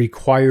not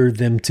require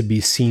them to be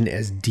seen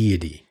as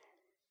deity.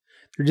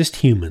 They're just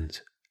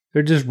humans.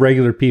 They're just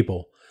regular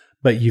people,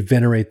 but you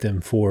venerate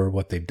them for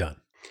what they've done.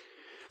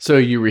 So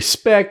you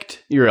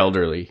respect your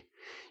elderly.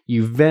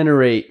 You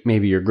venerate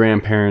maybe your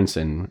grandparents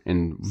and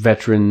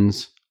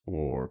veterans,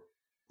 or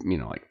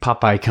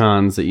pop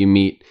icons that you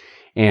meet,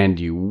 and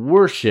you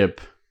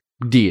worship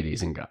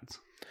deities and gods.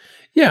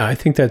 Yeah, I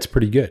think that's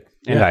pretty good.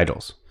 And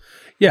idols.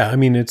 Yeah, I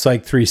mean, it's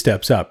 3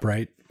 steps up,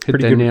 right?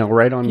 Hit the nail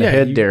right on the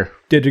head there.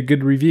 Did a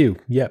good review.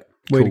 Yep.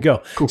 Way to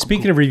go. Cool,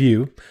 Speaking of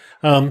review,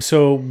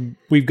 so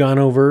we've gone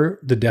over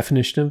the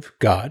definition of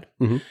God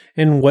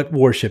and what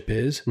worship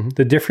is,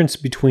 the difference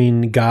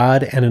between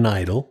God and an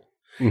idol,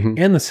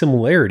 and the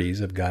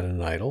similarities of God and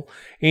an idol,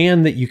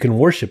 and that you can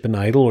worship an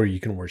idol or you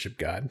can worship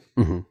God.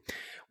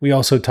 We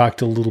also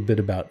talked a little bit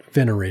about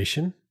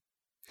veneration.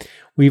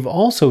 We've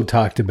also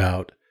talked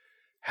about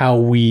how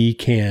we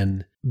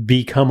can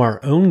become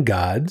our own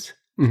gods,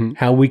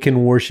 how we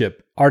can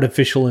worship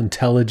artificial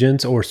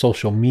intelligence or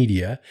social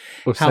media.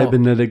 Or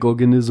cybernetic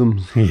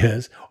organisms.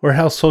 Yes. Or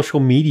how social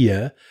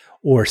media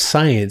or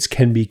science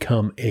can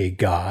become a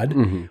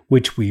god,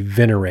 which we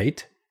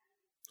venerate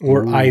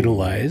or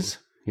idolize.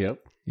 Yep.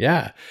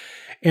 Yeah.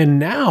 And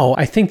now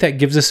I think that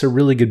gives us a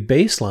really good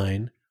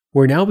baseline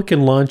where now we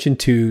can launch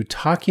into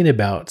talking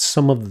about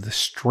some of the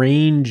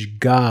strange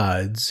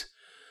gods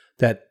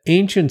that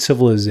ancient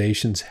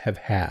civilizations have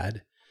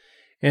had,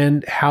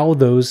 and how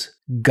those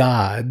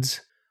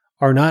gods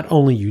are not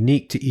only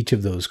unique to each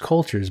of those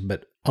cultures,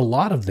 but a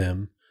lot of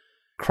them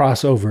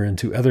cross over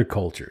into other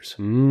cultures.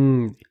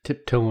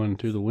 Tiptoeing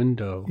through the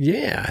window.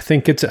 Yeah, I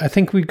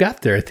think we've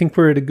got there. I think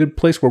we're at a good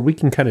place where we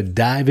can kind of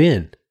dive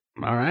in.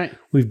 All right.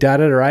 We've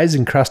dotted our I's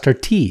and crossed our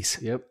T's.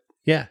 Yep.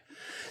 Yeah.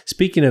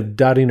 Speaking of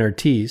dotting our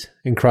T's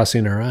and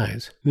crossing our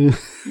I's.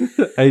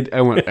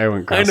 I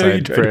went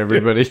cross-eyed for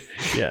everybody.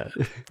 Yeah,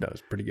 that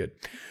was pretty good.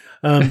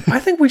 I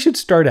think we should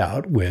start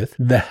out with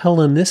the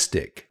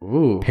Hellenistic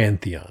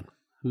pantheon.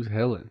 Who's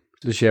Helen?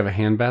 Does she have a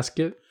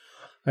handbasket?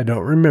 I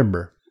don't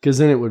remember. Because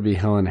then it would be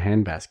hell in a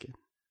handbasket.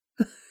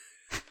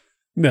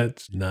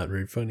 That's not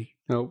very funny.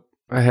 Nope.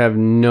 I have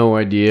no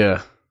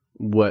idea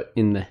what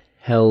in the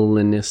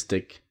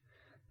Hellenistic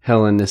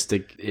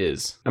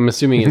is. I'm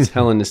assuming it's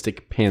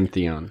Hellenistic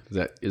pantheon.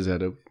 Is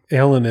that a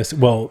Hellenist?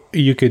 Well,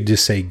 you could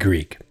just say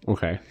Greek.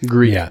 okay?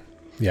 Greek.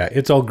 Yeah,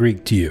 it's all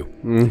Greek to you.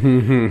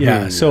 Mm-hmm.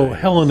 Yeah, so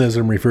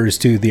Hellenism refers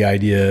to the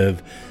idea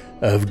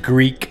of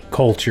Greek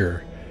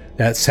culture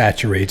that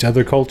saturates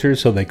other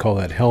cultures, so they call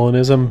that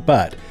Hellenism.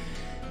 But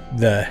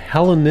the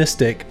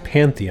Hellenistic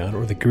pantheon,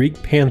 or the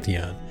Greek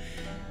pantheon,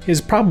 is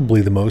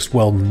probably the most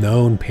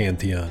well-known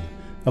pantheon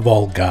of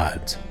all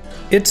gods.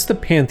 It's the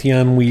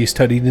pantheon we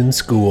studied in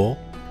school.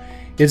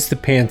 It's the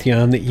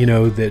pantheon that,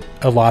 that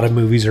a lot of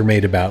movies are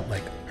made about,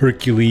 like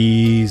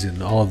Hercules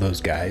and all of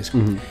those guys.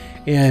 Mm-hmm.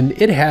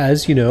 And it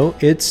has,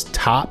 its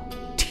top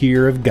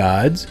tier of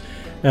gods.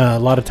 A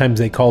lot of times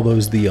they call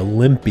those the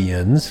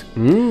Olympians.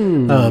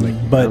 Like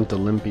Mount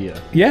Olympia.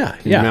 Yeah.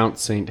 Mount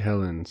St.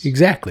 Helens.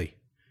 Exactly.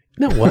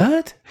 No,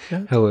 what?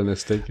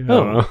 Hellenistic. I Oh,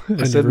 don't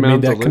know. I never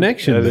made that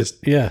connection. But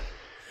yeah.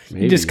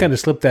 Maybe. You just kind of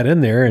slipped that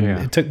in there, and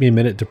it took me a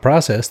minute to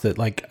process that,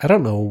 like, I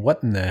don't know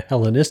what in the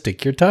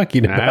Hellenistic you're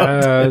talking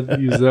about.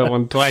 Use that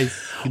one twice.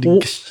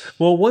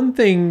 Well, one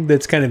thing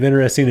that's kind of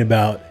interesting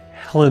about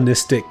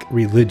Hellenistic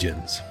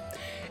religions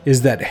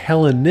is that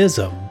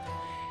Hellenism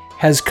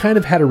has kind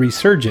of had a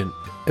resurgence,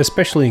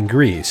 especially in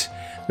Greece.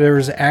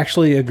 There's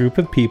actually a group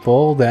of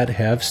people that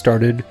have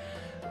started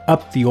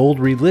up the old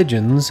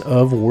religions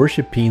of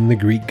worshiping the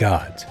Greek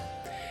gods.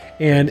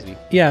 And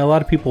yeah, a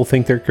lot of people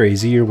think they're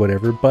crazy or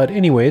whatever, but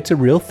anyway, it's a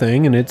real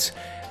thing, and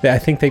I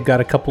think they've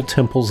got a couple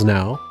temples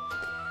now.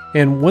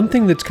 And one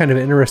thing that's kind of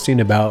interesting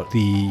about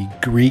the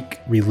Greek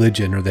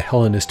religion, or the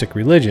Hellenistic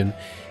religion,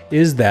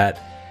 is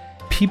that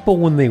people,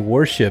 when they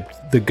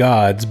worshiped the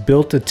gods,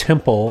 built a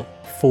temple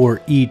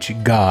for each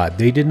god.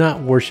 They did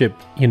not worship,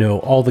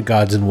 all the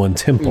gods in one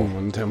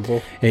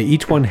temple.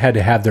 Each one had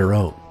to have their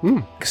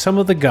own. Some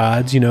of the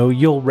gods,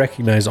 you'll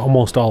recognize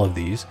almost all of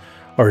these,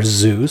 are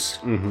Zeus,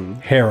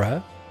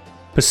 Hera,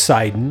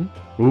 Poseidon,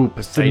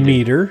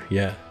 Demeter,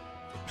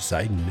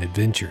 Poseidon,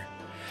 adventure,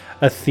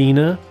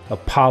 Athena,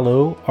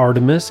 Apollo,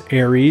 Artemis,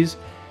 Ares,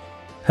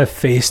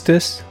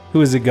 Hephaestus,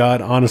 who is a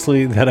god,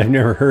 honestly, that I've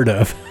never heard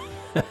of.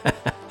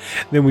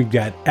 Then we've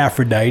got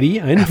Aphrodite.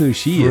 I know who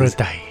she is.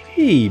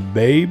 Hey,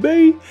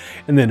 baby.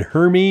 And then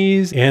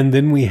Hermes. And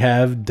then we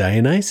have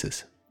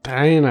Dionysus.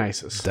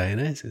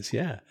 Dionysus,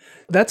 yeah.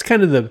 That's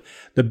kind of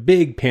the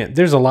big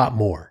there's a lot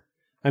more.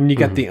 I mean, you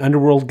got the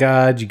underworld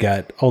gods, you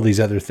got all these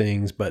other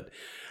things, but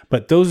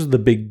those are the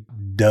big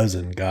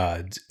dozen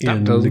gods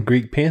in the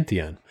Greek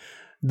pantheon.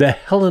 The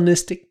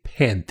Hellenistic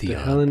pantheon.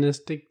 The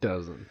Hellenistic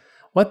dozen.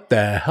 What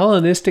the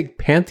Hellenistic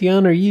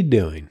pantheon are you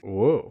doing?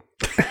 Whoa.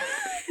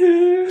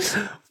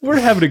 We're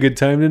having a good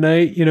time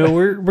tonight.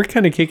 We're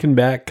kind of kicking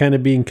back, kind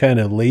of being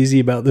kind of lazy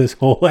about this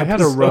whole episode. I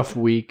had a rough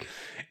week.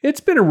 It's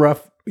been a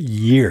rough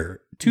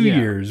year, 2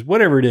 years,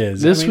 whatever it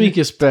is. This week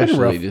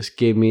especially just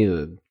gave me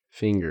the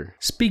finger.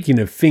 Speaking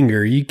of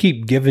finger, you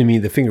keep giving me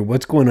the finger.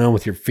 What's going on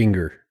with your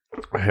finger?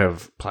 I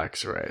have plaque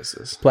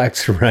psoriasis. Plaque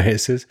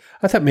psoriasis?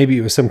 I thought maybe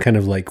it was some kind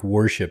of like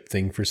worship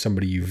thing for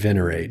somebody you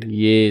venerate.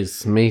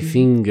 Yes, my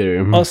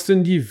finger.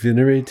 Austin, you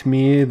venerate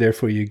me,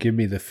 therefore you give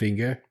me the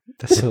finger.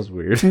 That sounds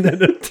weird.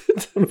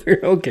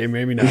 Okay,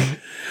 maybe not.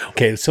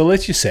 Okay, so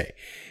let's just say,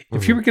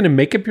 if you were going to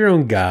make up your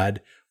own god,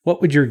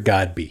 what would your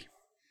god be?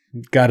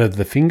 God of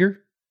the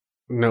finger?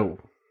 No.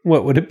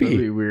 What would it be? That'd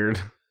be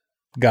weird.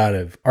 God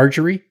of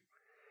archery?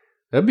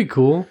 That'd be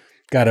cool.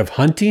 God of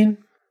hunting?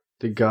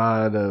 The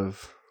god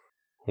of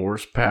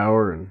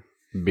horsepower and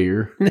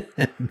beer.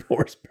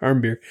 Horsepower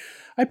and beer.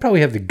 I'd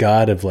probably have the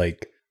god of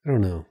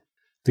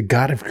the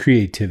god of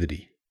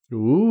creativity.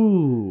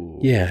 Ooh.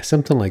 Yeah,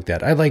 something like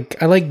that. I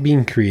like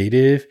being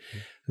creative.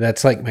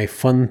 That's like my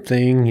fun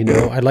thing,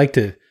 I like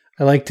to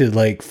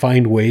like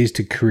find ways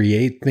to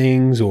create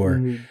things,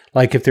 or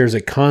like if there's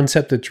a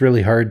concept that's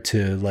really hard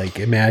to like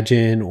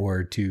imagine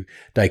or to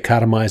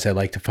dichotomize, I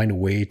like to find a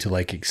way to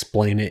like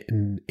explain it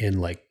in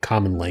like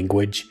common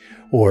language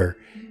or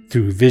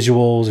through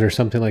visuals or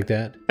something like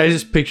that. I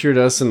just pictured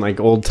us in like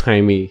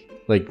old-timey,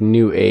 like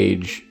new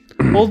age.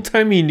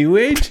 Old-timey new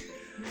age?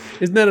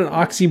 Isn't that an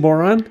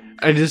oxymoron?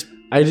 I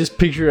just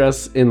picture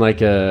us in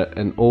like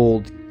an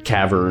old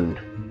cavern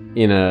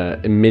in a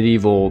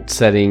medieval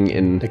setting,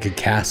 in like a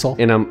castle,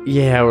 and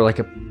or like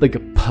a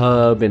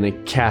pub and a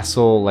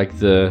castle, like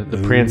the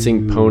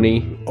prancing pony.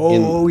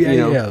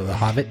 The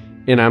Hobbit.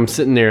 And I'm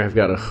sitting there, I've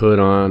got a hood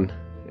on,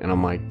 and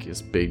I'm like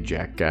this big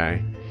jack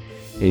guy,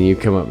 and you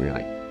come up and you're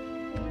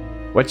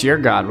like, "What's your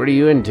god? What are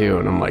you into?"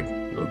 And I'm like,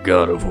 "The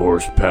god of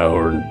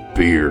horsepower and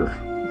beer."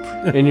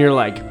 And you're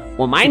like,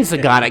 "Well, mine's the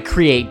god of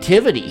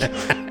creativity."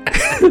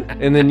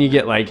 And then you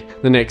get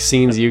like the next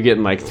scenes, you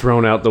getting like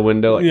thrown out the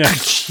window.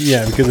 Like,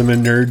 yeah, because I'm a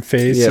nerd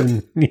face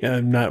and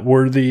I'm not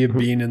worthy of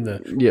being in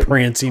the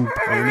prancing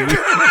pony.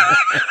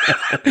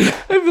 I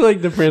feel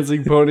like the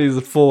Prancing Pony is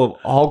full of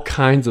all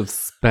kinds of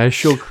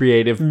special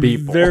creative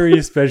people.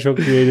 Very special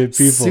creative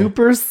people.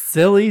 Super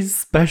silly,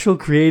 special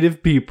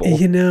creative people.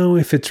 You know,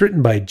 if it's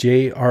written by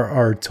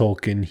J.R.R.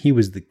 Tolkien, he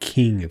was the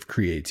king of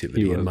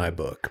creativity in my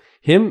book.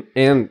 Him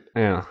and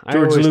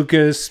George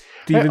Lucas,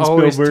 Steven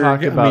always Spielberg.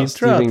 talk about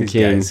Stephen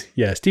King. Guys.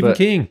 Yeah, Stephen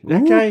King.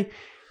 That guy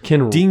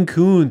can... Dean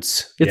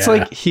Koontz. It's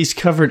like he's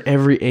covered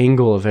every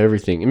angle of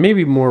everything. And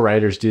maybe more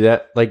writers do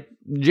that. Like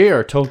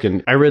J.R.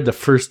 Tolkien, I read the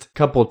first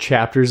couple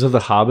chapters of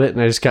The Hobbit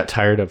and I just got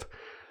tired of,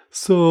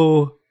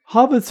 so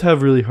hobbits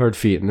have really hard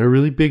feet and they're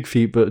really big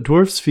feet, but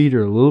dwarfs' feet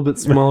are a little bit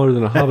smaller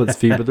than a hobbit's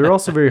feet, but they're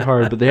also very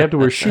hard, but they have to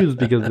wear shoes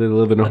because they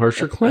live in a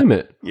harsher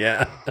climate.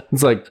 Yeah.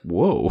 It's like,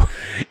 whoa.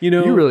 You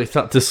know, you really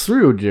thought this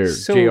through,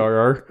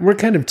 J.R.R. We're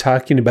kind of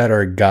talking about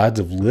our gods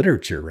of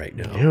literature right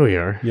now. Here we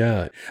are.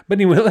 Yeah. But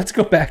anyway, let's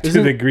go back to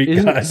the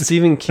Greek gods.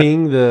 Stephen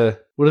King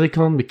what do they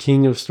call him? The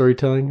king of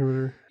storytelling or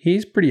whatever?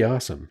 He's pretty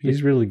awesome.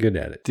 He's really good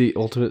at it. The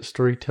ultimate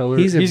storyteller.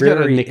 He's a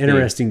very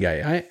interesting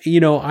guy.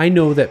 I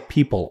know that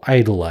people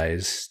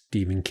idolize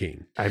Stephen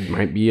King. I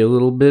might be a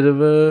little bit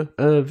of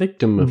a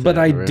victim of but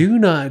that. I do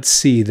not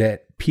see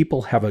that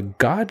people have a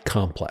god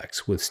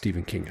complex with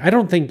Stephen King. I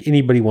don't think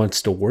anybody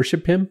wants to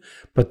worship him,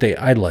 but they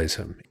idolize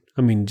him.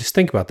 I mean, just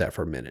think about that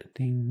for a minute.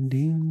 Ding,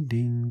 ding,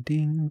 ding,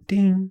 ding,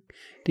 ding.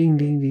 Ding,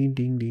 ding, ding,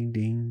 ding, ding,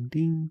 ding,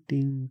 ding,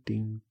 ding,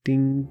 ding,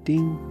 ding,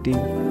 ding, ding,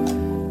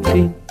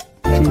 ding.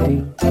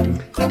 Ding,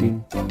 ding,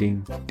 ding,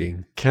 ding,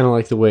 ding. Kind of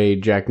like the way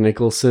Jack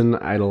Nicholson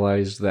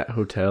idolized that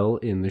hotel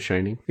in The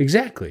Shining.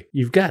 Exactly.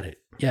 You've got it.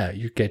 Yeah,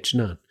 you're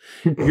catching on.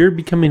 You're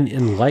becoming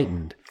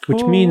enlightened,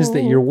 which means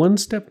that you're one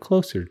step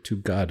closer to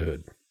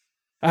godhood.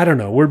 I don't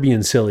know. We're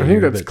being silly. I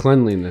think that's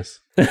cleanliness.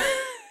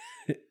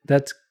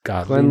 That's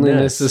godliness.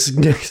 Cleanliness is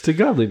next to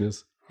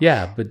godliness.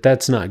 Yeah, but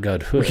that's not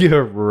godhood.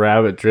 You're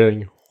rabbit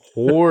drilling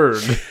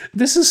horde.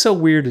 This is so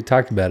weird to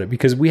talk about it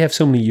because we have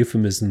so many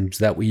euphemisms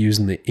that we use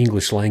in the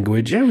English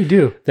language. Yeah, we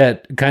do.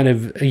 That kind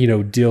of,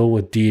 deal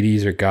with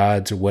deities or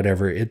gods or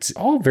whatever. It's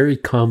all very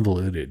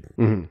convoluted.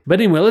 Mm-hmm. But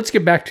anyway, let's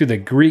get back to the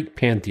Greek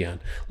pantheon.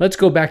 Let's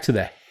go back to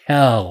the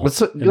hell.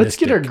 Let's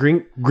get our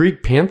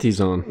Greek panties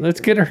on. Let's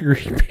get our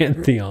Greek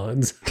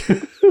pantheons.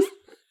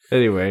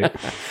 Anyway.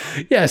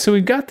 Yeah, so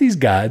we've got these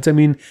gods. I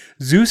mean,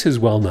 Zeus is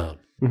well known.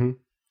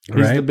 Mm-hmm.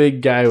 He's the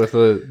big guy with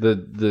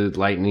the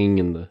lightning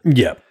and the...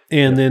 Yeah.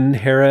 And then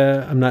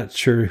Hera, I'm not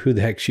sure who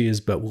the heck she is,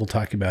 but we'll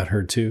talk about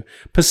her too.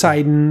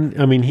 Poseidon,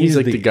 I mean, he's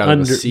like the god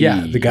of the sea.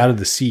 Yeah, the god of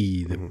the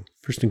sea. The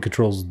person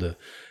controls the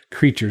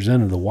creatures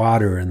under the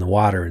water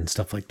and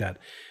stuff like that.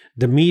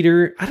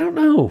 Demeter, I don't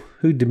know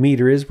who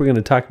Demeter is. We're going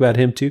to talk about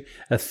him too.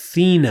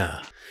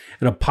 Athena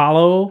and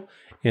Apollo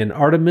and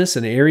Artemis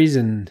and Ares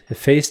and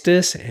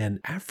Hephaestus and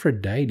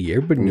Aphrodite.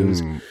 Everybody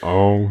knows.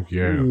 Oh,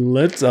 yeah.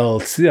 Let's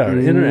all see our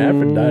inner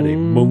Aphrodite.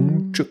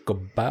 Boom,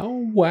 chicka, bow,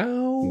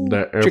 wow.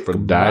 That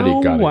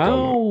Aphrodite got it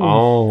going.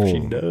 Oh. She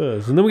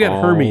does. And then we got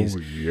Hermes. Oh,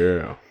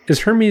 yeah.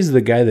 Is Hermes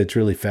the guy that's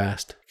really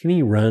fast? Can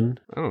he run?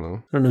 I don't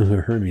know. I don't know who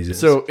Hermes is.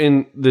 So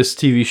in this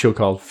TV show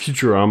called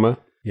Futurama,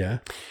 yeah,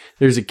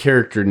 there's a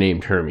character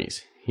named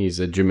Hermes. He's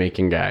a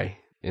Jamaican guy,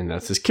 and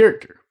that's his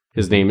character.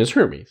 His name is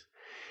Hermes.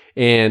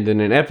 And in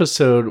an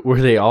episode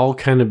where they all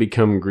kind of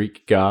become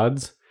Greek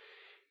gods,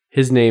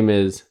 his name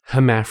is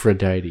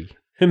Hermaphrodite.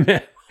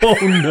 Oh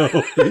no,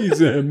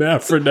 he's a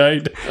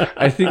hermaphrodite.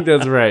 I think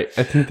that's right.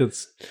 I think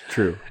that's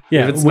true.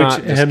 Yeah, which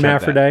not,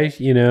 hermaphrodite,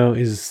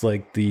 is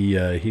like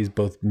he's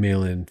both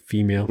male and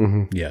female.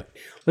 Mm-hmm. Yeah.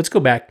 Let's go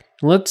back.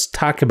 Let's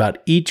talk about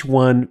each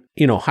one,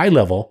 high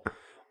level.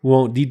 We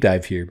won't deep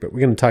dive here, but we're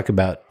going to talk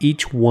about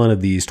each one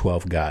of these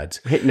 12 gods.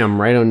 Hitting them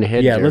right on the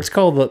head. Yeah, there. let's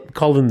call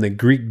them the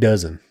Greek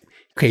dozen.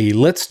 Okay,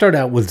 let's start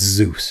out with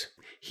Zeus.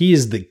 He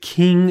is the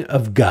king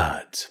of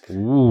gods.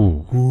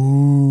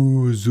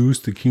 Ooh, Zeus,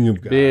 the king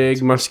of gods.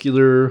 Big,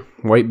 muscular,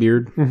 white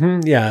beard.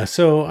 Mm-hmm, yeah.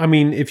 So, I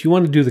mean, if you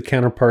want to do the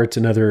counterparts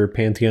in other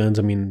pantheons,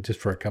 I mean, just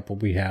for a couple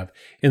we have.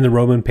 In the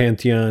Roman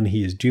pantheon,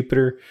 he is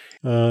Jupiter.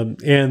 And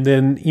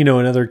then,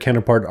 another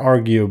counterpart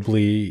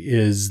arguably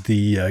is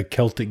the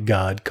Celtic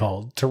god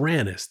called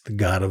Tyrannus, the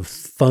god of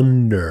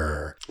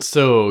thunder.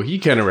 So he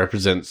kind of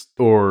represents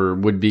or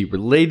would be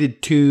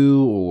related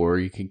to, or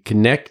you could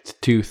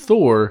connect to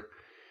Thor.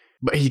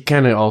 But he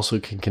kind of also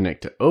can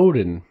connect to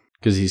Odin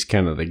because he's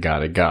kind of the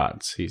god of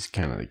gods. He's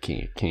kind of the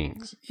king of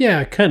kings.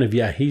 Yeah, kind of.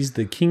 Yeah, he's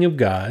the king of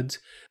gods.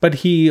 But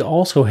he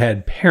also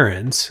had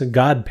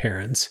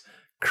godparents,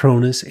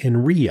 Cronus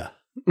and Rhea.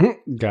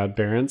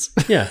 Godparents.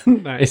 Yeah.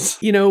 Nice.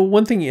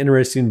 One thing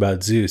interesting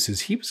about Zeus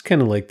is he was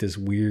kind of like this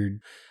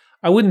weird,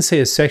 I wouldn't say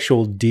a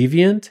sexual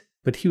deviant,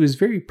 but he was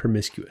very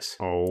promiscuous.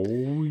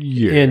 Oh,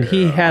 yeah. And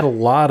he had a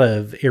lot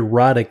of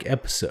erotic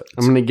episodes.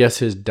 I'm going to guess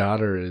his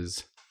daughter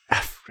is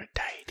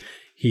Aphrodite.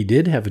 He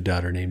did have a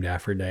daughter named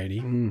Aphrodite.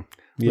 Wouldn't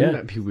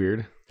that be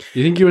weird?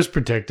 You think he was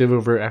protective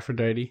over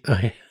Aphrodite?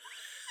 I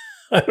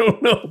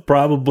don't know.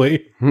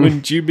 Probably.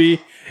 Wouldn't you be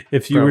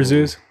if you were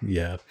Zeus?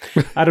 Yeah.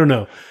 I don't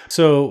know.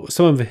 So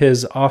some of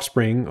his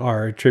offspring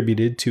are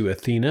attributed to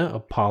Athena,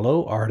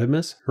 Apollo,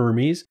 Artemis,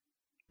 Hermes,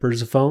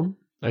 Persephone.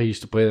 I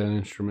used to play that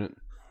instrument.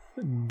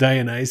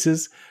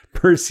 Dionysus,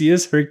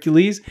 Perseus,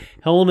 Hercules,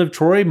 Helen of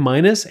Troy,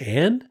 Minos,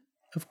 and,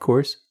 of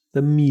course,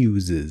 the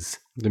Muses.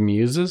 The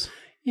Muses?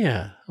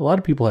 Yeah, a lot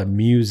of people have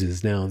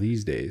muses now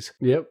these days.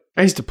 Yep.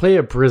 I used to play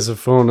a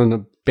Brisophone in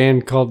a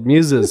band called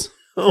Muses.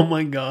 Oh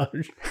my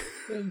gosh.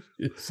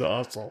 It's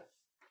awful.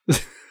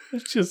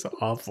 It's just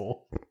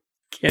awful.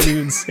 Can't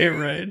even say it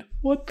right.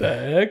 What the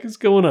heck is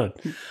going on?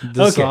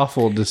 This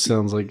awful just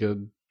sounds like a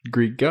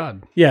Greek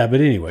god. Yeah,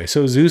 but anyway,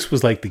 so Zeus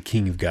was like the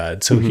king of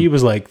gods. So he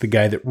was like the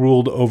guy that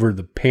ruled over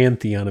the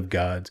pantheon of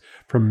gods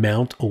from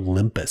Mount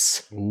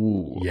Olympus.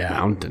 Ooh, Yeah.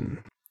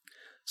 mountain.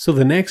 So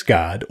the next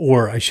god,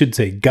 or I should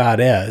say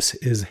goddess,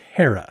 is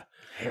Hera.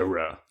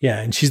 Hera. Yeah,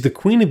 and she's the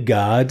queen of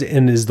gods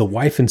and is the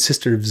wife and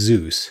sister of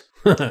Zeus.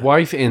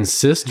 Wife and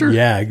sister?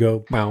 Yeah, I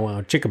go, bow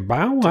wow, chicka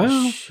bow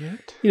wow.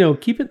 Shit. You know,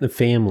 keep it in the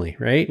family,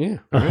 right? Yeah.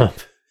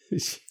 Right.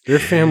 Their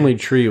family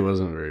tree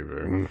wasn't very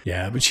big.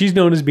 Yeah, but she's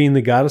known as being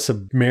the goddess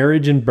of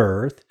marriage and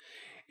birth.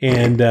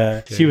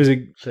 And she was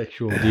a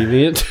Sexual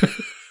deviant.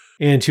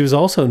 and she was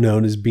also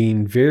known as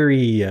being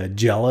very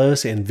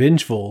jealous and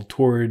vengeful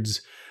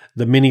towards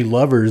the many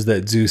lovers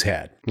that Zeus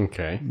had.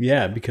 Okay.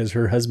 Yeah, because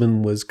her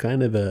husband was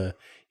kind of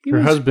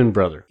husband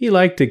brother. He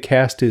liked to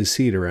cast his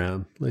seed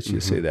around. Let's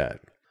just say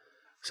that.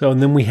 So,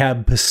 and then we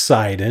have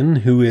Poseidon,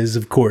 who is,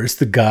 of course,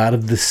 the god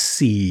of the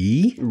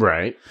sea.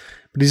 Right.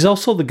 But he's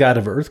also the god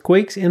of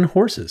earthquakes and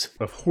horses.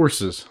 Of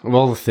horses. Of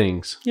all the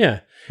things.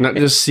 Yeah. Not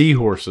just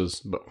seahorses,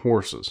 but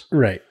horses.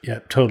 Right. Yeah,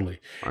 totally.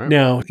 Right.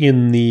 Now,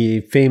 in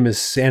the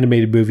famous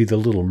animated movie, The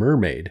Little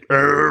Mermaid.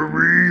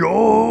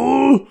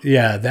 Ariel!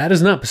 Yeah, that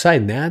is not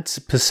Poseidon. That's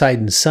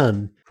Poseidon's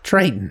son,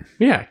 Triton.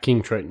 Yeah,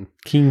 King Triton.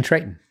 King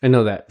Triton. I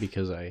know that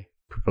because I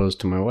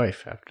proposed to my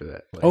wife after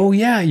that play. Oh,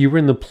 yeah. You were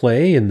in the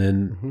play and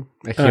then...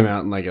 I came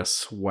out in like a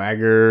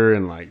swagger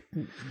and like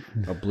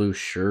a blue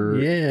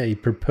shirt. Yeah, he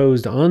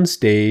proposed on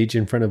stage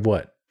in front of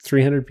what?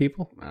 300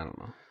 people? I don't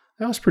know.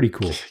 That was pretty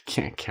cool.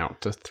 Can't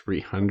count to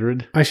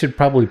 300. I should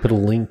probably put a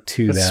link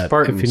to That's that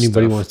Spartan if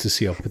anybody stuff. wants to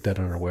see. I'll put that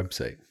on our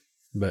website.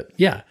 But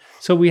yeah,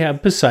 so we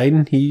have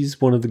Poseidon.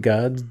 He's one of the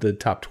gods, the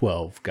top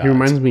 12 gods. He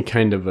reminds me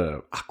kind of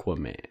a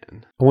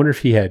Aquaman. I wonder if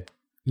he had,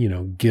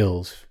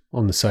 gills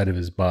on the side of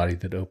his body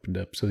that opened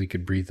up so he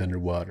could breathe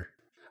underwater.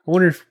 I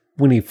wonder if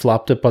when he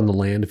flopped up on the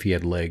land, if he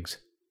had legs.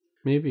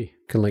 Maybe.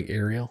 Kind of like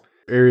Ariel.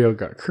 Ariel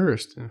got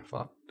cursed and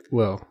flopped.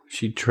 Well,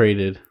 she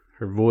traded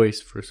her voice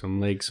for some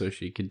legs so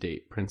she could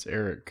date Prince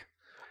Eric.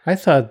 I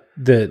thought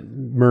that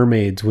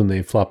mermaids, when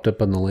they flopped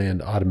up on the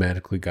land,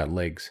 automatically got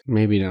legs.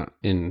 Maybe not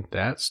in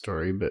that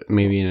story, but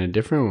maybe in a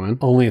different one.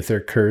 Only if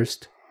they're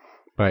cursed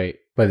By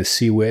by the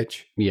sea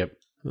witch. Yep,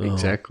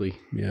 exactly.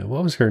 Yeah,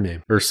 what was her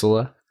name?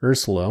 Ursula.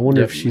 Ursula. I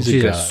wonder if she's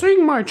a god.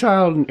 Sing, my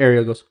child, and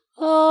Ariel goes,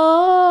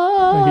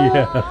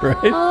 Yeah,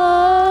 right?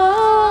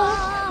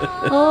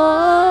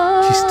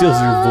 She steals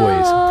her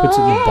voice and puts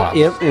it in the bottle.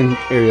 Yep, and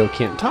Ariel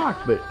can't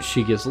talk, but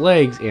she gets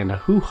legs and a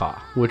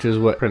hoo-ha, which is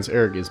what Prince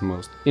Eric is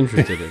most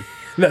interested in.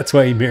 That's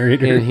why he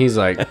married her. And he's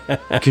like,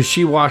 because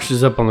she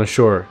washes up on the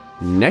shore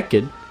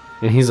naked,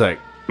 and he's like,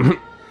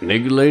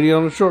 naked lady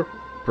on the shore,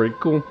 pretty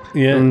cool.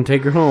 Yeah. And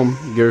take her home,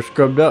 get her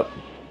scrubbed up,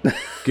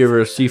 give her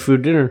a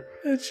seafood dinner.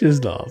 That's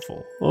just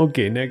awful.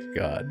 Okay, next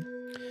god.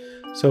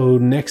 So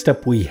next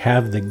up we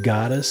have the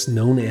goddess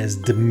known as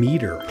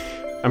Demeter.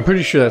 I'm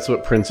pretty sure that's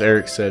what Prince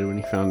Eric said when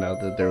he found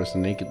out that there was a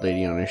naked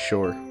lady on his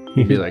shore.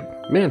 He'd be like,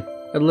 man,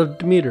 I love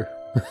Demeter.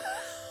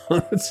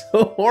 That's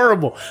so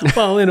horrible.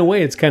 Well, in a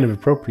way, it's kind of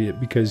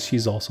appropriate because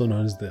she's also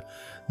known as the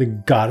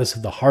goddess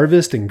of the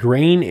harvest and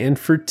grain and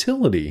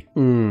fertility.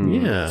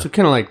 Yeah. So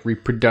kind of like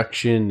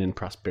reproduction and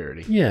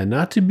prosperity. Yeah,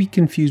 not to be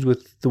confused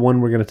with the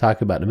one we're going to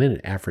talk about in a minute,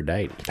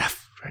 Aphrodite.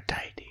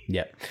 Aphrodite.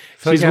 Yep. I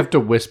feel like I have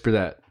to whisper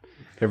that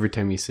every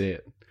time you say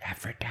it.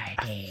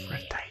 Aphrodite.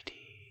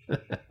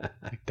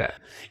 Like that.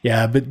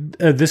 Yeah, but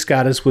this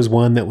goddess was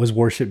one that was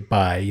worshipped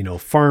by,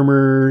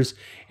 farmers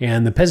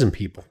and the peasant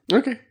people.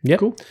 Okay. Yep.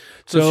 Cool.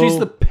 So she's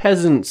the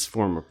peasant's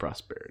form of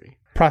prosperity.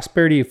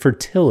 Prosperity,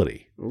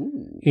 fertility,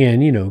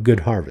 and, good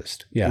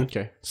harvest. Yeah.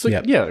 Okay. So,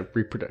 Yep. yeah, like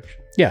reproduction.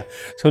 Yeah.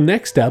 So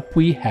next up,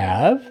 we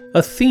have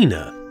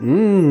Athena.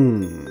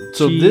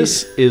 So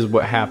this is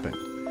what happened.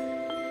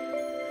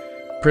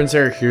 Prince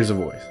Eric hears a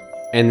voice,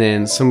 and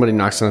then somebody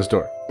knocks on his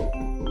door.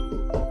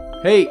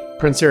 Hey,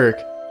 Prince Eric,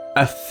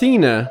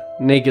 Athena,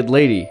 naked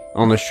lady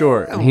on the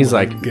shore. And he's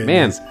like,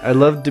 goodness. man, I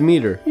love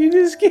Demeter. You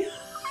just get...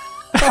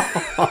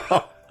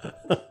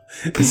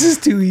 This is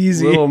too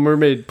easy. Little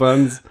Mermaid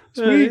puns.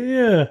 Sweet.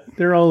 Yeah,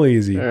 they're all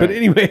easy. All but right.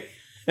 anyway,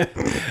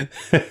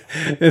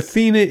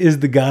 Athena is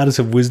the goddess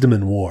of wisdom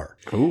and war.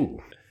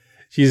 Ooh.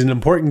 She's an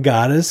important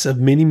goddess of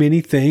many,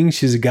 many things.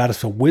 She's a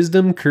goddess of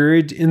wisdom,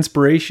 courage,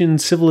 inspiration,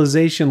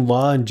 civilization,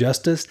 law, and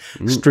justice,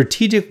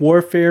 strategic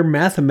warfare,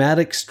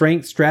 mathematics,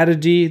 strength,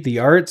 strategy, the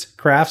arts,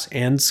 crafts,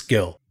 and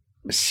skill.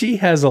 She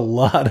has a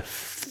lot of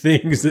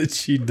things that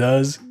she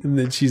does and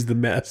that she's the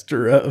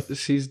master of.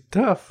 She's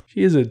tough.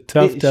 She is a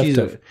tough. She's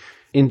an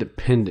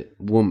independent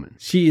woman.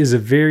 She is a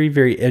very,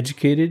 very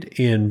educated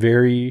and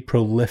very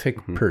prolific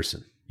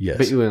person. Yes.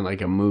 But you in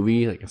like a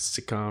movie, like a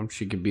sitcom,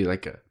 she could be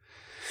like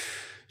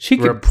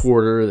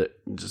reporter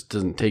that just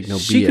doesn't take no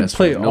BS. She could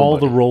play all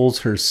the roles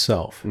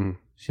herself. And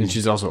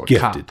she's also a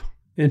Gifted. cop.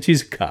 And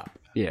she's a cop.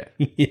 Yeah.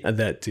 Yeah,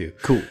 that too.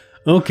 Cool.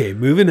 Okay,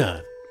 moving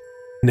on.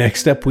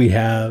 Next up, we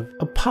have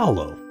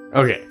Apollo.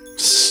 Okay,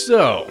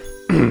 so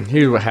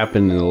here's what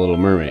happened in The Little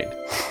Mermaid.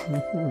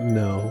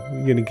 No,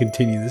 you're going to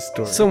continue this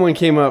story. Someone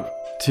came up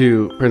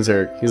to Prince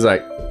Eric. He's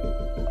like,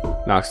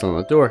 knocks on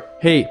the door.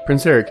 Hey,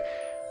 Prince Eric,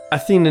 I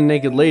seen a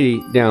naked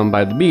lady down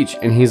by the beach.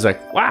 And he's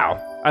like, wow,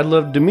 I'd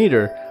love to meet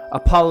her. I'll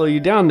follow you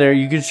down there.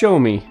 You can show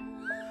me.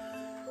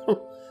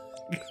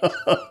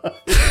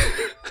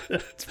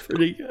 That's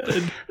pretty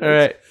good. All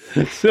right.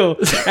 So,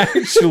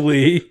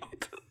 actually,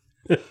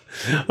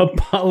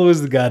 Apollo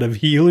is the god of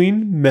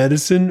healing,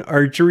 medicine,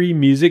 archery,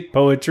 music,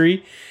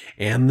 poetry,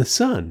 and the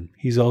sun.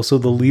 He's also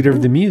the leader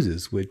of the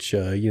muses, which,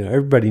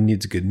 everybody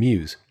needs a good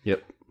muse.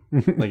 Yep.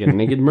 Like a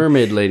naked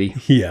mermaid lady.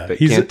 Yeah. That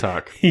can't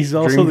talk. He's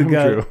also Dream the come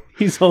god. true.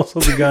 He's also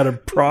the god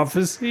of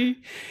prophecy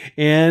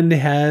and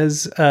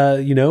has,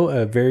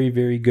 a very,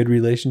 very good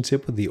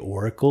relationship with the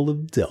Oracle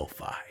of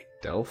Delphi.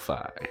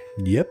 Delphi.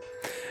 Yep.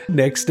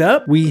 Next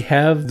up, we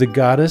have the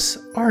goddess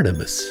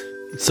Artemis.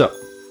 So,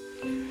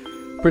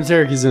 Prince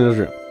Eric is in his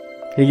room.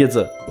 He gets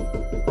up.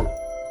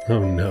 Oh,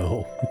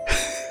 no.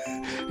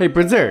 Hey,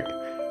 Prince Eric,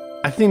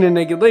 I seen a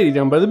naked lady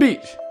down by the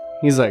beach.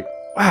 He's like,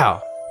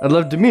 wow, I'd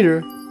love to meet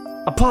her.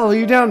 I'll follow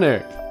you down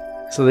there.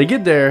 So they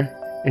get there,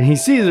 and he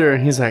sees her,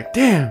 and he's like,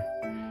 damn,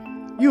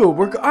 you a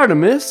work of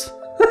Artemis.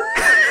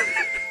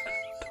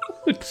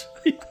 Oh,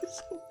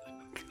 jeez.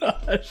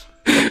 Gosh.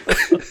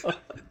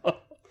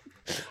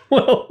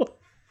 Well,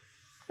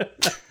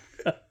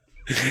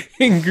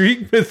 in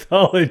Greek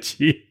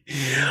mythology,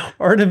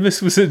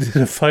 Artemis was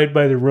identified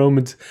by the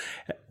Romans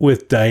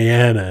with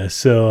Diana.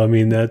 So, I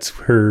mean, that's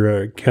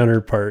her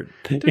counterpart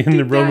in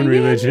the Roman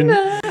religion.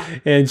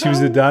 And she was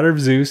the daughter of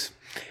Zeus.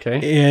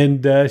 Okay.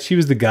 And she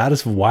was the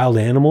goddess of wild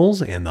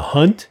animals and the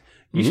hunt.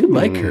 You should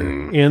like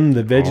her. And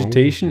the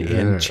vegetation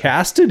and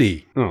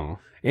chastity. Oh.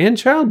 And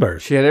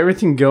childbirth. She had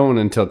everything going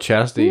until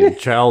chastity and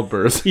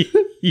childbirth.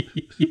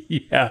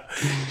 Yeah.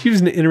 She was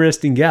an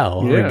interesting gal,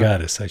 or a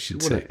goddess, I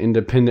should What say. an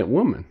independent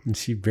woman. And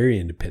she's very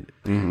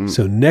independent.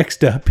 So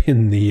next up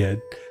in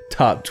the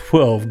top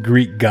 12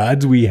 Greek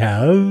gods, we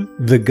have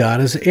the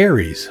goddess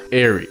Ares.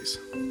 Aries.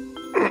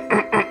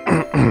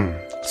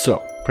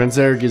 So, Prince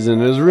Eric is in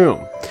his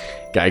room.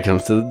 Guy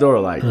comes to the door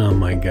like, Oh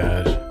my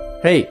gosh.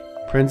 hey,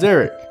 Prince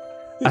Eric,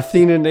 I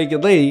seen a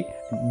naked lady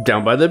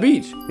down by the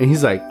beach. And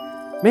he's like,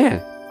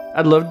 man,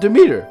 I'd love to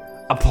meet her.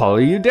 I'll follow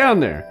you down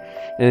there.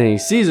 And then he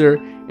sees her,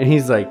 and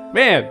he's like,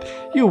 man,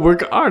 you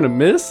work at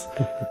Artemis.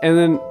 And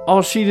then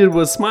all she did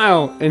was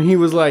smile, and he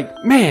was like,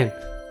 man,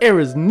 there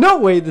is no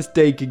way this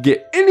day could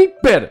get any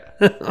better.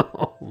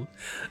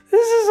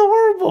 This is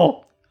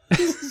horrible.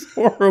 This is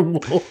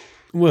horrible.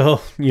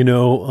 Well,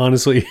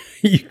 honestly,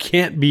 you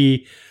can't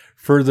be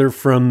further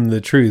from the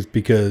truth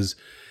because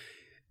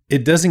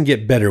it doesn't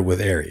get better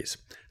with Ares.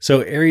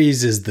 So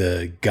Ares is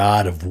the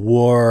god of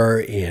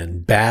war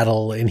and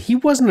battle, and he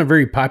wasn't a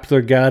very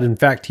popular god. In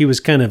fact, he was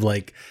kind of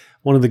like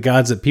one of the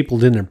gods that people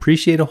didn't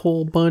appreciate a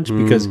whole bunch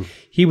because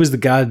he was the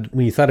god,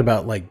 when you thought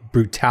about like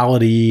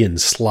brutality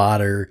and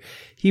slaughter,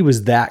 he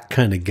was that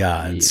kind of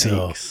god. Yikes.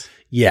 So,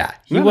 yeah.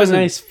 He Not wasn't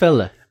a nice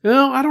fella.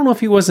 Well, I don't know if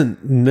he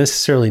wasn't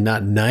necessarily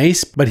not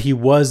nice, but he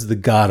was the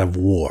god of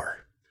war.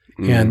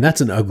 And that's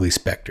an ugly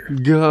specter.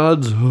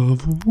 Gods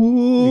of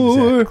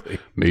war. Exactly.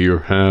 May your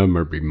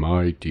hammer be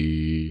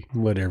mighty.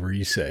 Whatever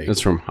you say.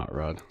 That's from Hot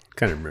Rod.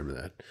 Kind of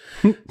remember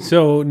that.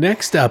 So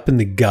next up in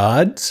the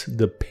gods,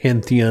 the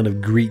pantheon of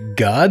Greek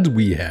gods,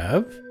 we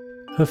have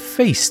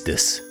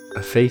Hephaestus.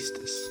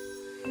 Hephaestus.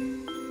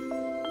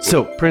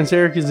 So Prince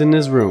Eric is in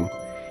his room,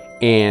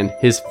 and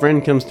his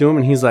friend comes to him,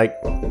 and he's like,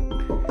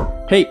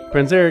 hey,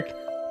 Prince Eric,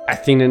 I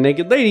seen a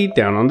naked lady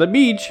down on the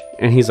beach.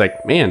 And he's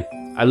like, man,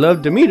 I'd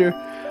love to meet her.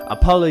 I'll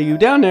follow you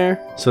down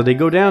there. So they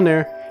go down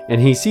there, and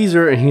he sees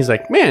her, and he's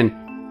like,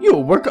 man, you a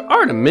work of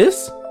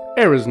Artemis.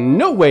 There is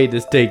no way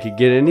this day could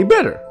get any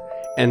better.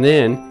 And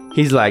then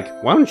he's like,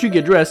 why don't you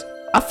get dressed?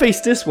 I'll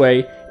face this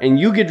way, and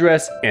you get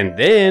dressed, and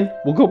then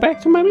we'll go back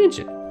to my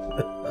mansion.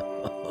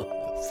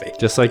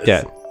 Just like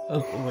that.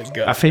 Oh my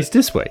God. I face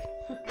this way.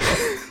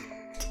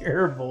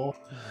 Terrible.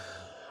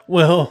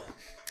 Well,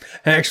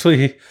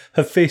 actually,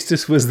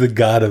 Hephaestus was the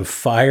god of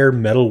fire,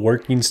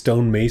 metalworking,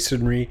 stone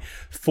masonry,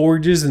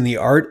 forges, and the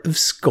art of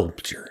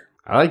sculpture.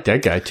 I like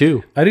that guy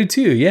too. I do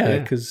too, yeah,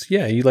 because,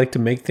 you like to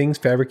make things,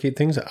 fabricate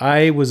things.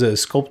 I was a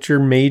sculpture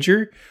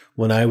major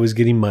when I was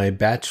getting my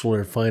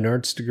Bachelor of Fine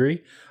Arts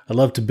degree. I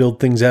love to build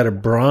things out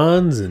of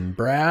bronze and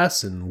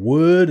brass and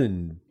wood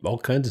and all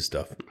kinds of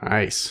stuff.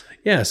 Nice.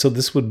 Yeah, so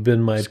this would have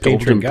been my Sculpting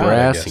patron god, I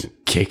brass guess.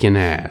 and kicking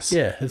ass.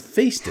 Yeah,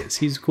 Hephaestus.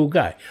 He's a cool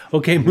guy.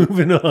 Okay,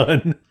 moving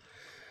on.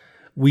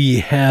 We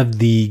have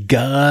the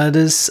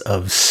goddess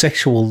of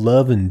sexual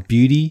love and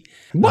beauty.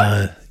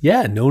 What?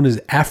 Known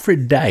as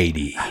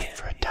Aphrodite.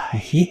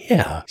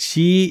 Yeah.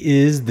 She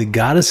is the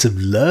goddess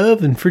of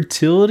love and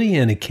fertility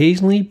and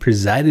occasionally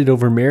presided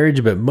over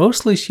marriage, but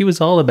mostly she was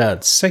all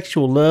about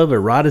sexual love,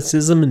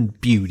 eroticism, and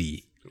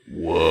beauty.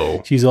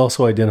 Whoa. She's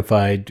also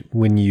identified,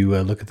 when you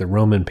look at the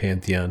Roman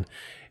pantheon,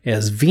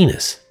 as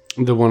Venus.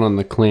 The one on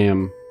the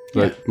clam,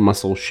 the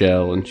mussel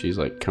shell, and she's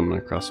like coming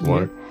across the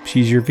water.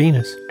 She's your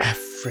Venus.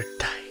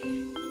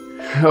 Aphrodite.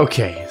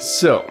 Okay,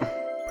 so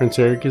Prince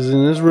Eric is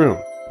in his room.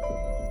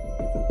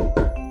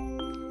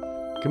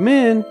 Come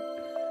in.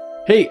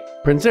 Hey,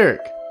 Prince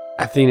Eric.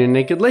 I've seen a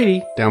naked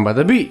lady down by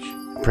the beach.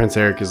 Prince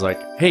Eric is like,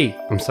 hey,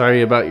 I'm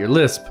sorry about your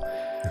lisp,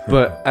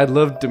 but I'd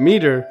love to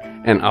meet her,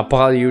 and I'll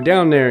follow you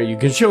down there. You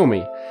can show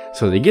me.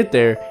 So they get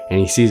there, and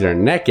he sees her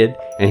naked,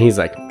 and he's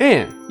like,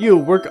 man, you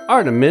work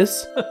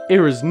Artemis.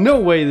 There is no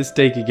way this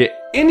day could get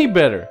any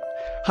better.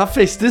 I'll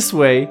face this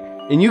way,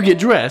 and you get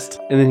dressed.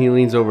 And then he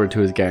leans over to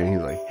his guy, and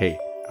he's like, hey,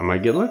 I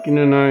might get lucky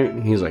tonight.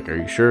 And he's like, are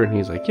you sure? And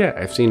he's like, yeah,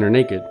 I've seen her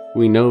naked.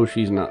 We know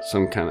she's not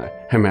some kind of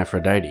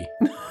hermaphrodite.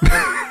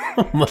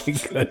 Oh my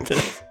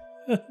goodness.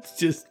 That's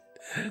just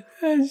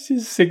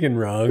sick and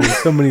wrong on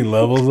so many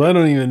levels. I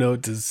don't even know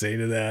what to say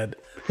to that.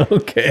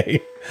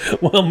 Okay.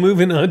 Well,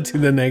 moving on to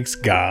the next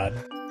god.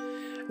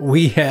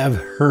 We have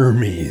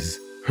Hermes.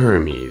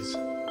 Hermes.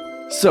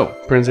 So,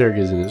 Prince Eric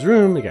is in his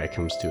room. The guy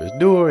comes to his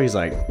door. He's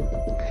like,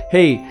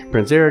 hey,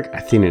 Prince Eric,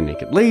 I've seen a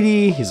naked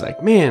lady. He's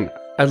like, man,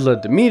 I'd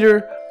love to meet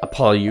her. I'll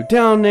follow you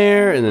down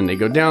there. And then they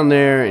go down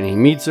there, and he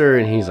meets her,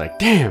 and he's like,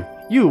 damn,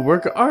 you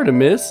work at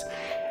Artemis.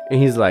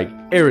 And he's like,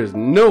 there is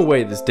no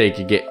way this day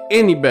could get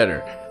any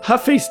better. I'll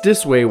face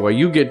this way while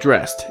you get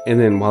dressed. And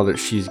then while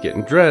she's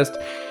getting dressed,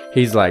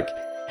 he's like,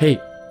 hey,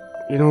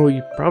 you know,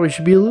 you probably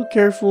should be a little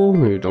careful.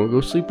 Don't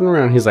go sleeping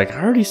around. He's like,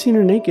 I already seen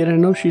her naked. I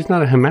know she's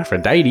not a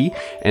hermaphrodite.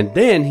 And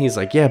then he's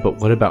like, yeah, but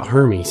what about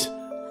Hermes?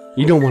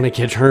 You don't want to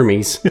catch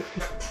Hermes.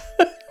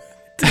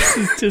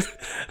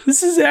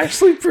 This is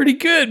actually pretty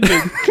good,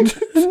 but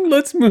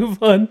let's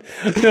move on.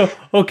 No,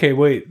 okay,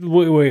 wait.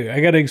 I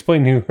got to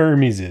explain who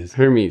Hermes is.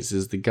 Hermes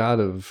is the god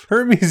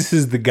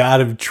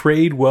of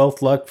trade,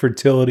 wealth, luck,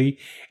 fertility,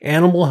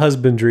 animal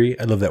husbandry.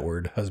 I love that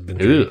word,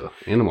 husbandry. Ew,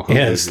 animal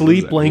husbandry. Yeah,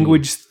 sleep,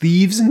 language,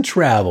 thieves, and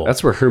travel.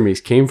 That's where Hermes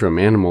came from,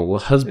 animal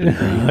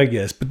husbandry. I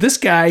guess. But this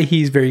guy,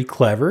 he's very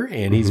clever,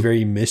 and he's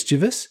very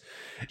mischievous.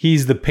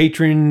 He's the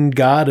patron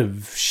god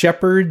of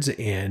shepherds,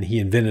 and he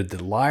invented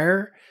the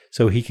lyre.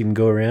 So he can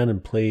go around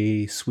and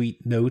play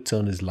sweet notes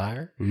on his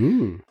lyre.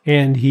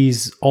 And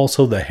he's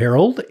also the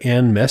herald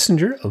and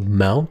messenger of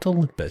Mount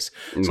Olympus.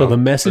 So the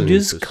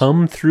messages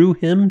come through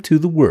him to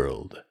the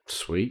world.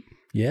 Sweet.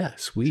 Yeah,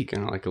 sweet.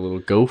 Kind of like a little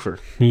gopher.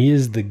 He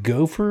is the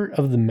gopher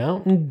of the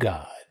mountain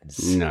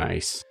gods.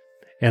 Nice.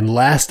 And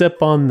last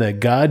up on the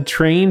god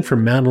train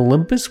from Mount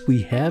Olympus,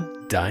 we have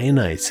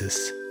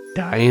Dionysus.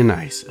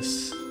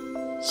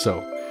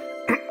 So,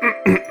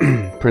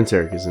 Prince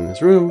Eric is in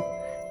this room.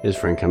 His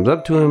friend comes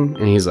up to him,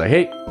 and he's like,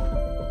 hey,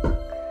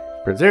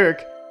 Prince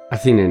Eric, I've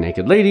seen a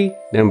naked lady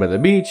down by the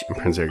beach. And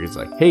Prince Eric is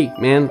like, hey,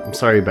 man, I'm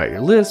sorry about your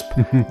lisp,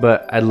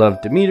 but I'd love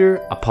to meet her.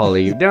 I'll follow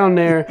you down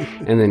there.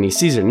 And then he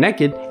sees her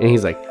naked, and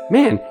he's like,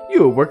 man,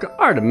 you work at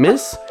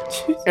Artemis.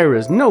 There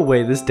is no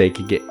way this day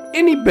could get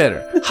any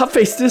better. I'll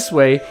face this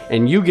way,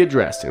 and you get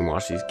dressed. And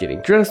while she's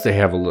getting dressed, they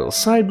have a little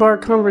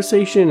sidebar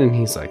conversation, and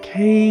he's like,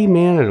 hey,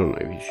 man, I don't know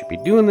if you should be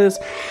doing this.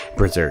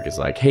 Prince Eric is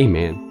like, hey,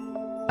 man,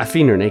 I've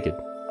seen her naked.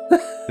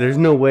 There's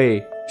no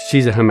way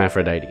she's a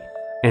hermaphrodite.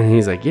 And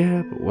he's like,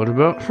 yeah, but what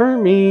about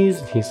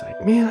Hermes? And he's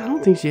like, man, I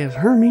don't think she has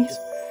Hermes.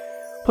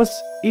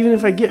 Plus, even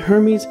if I get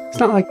Hermes, it's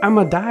not like I'm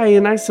a die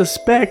and I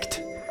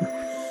suspect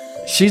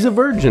she's a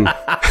virgin.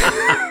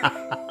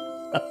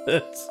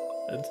 That's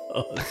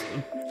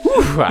awesome.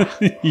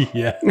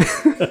 Yeah.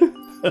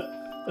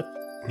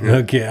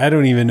 Okay, I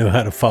don't even know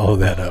how to follow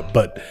that up.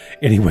 But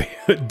anyway,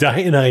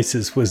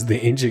 Dionysus was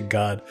the ancient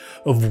god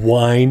of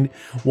wine,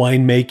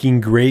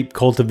 winemaking, grape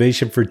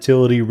cultivation,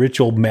 fertility,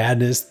 ritual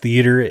madness,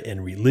 theater,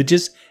 and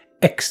religious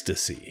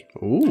ecstasy.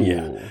 Ooh.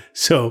 Yeah.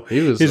 So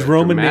He was his a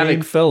Roman dramatic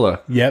name.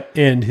 fella. Yep.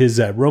 And his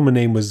Roman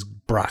name was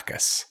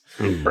Brachus.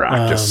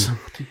 Brachus.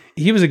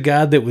 He was a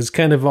god that was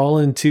kind of all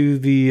into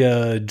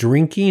the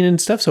drinking and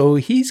stuff. So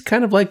he's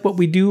kind of like what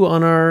we do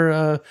on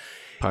our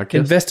Podcast?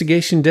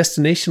 investigation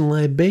destination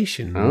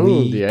libation. Oh,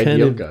 we the kind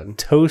ideal of god.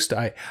 toast.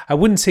 I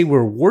wouldn't say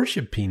we're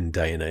worshiping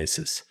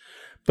Dionysus,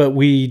 but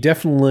we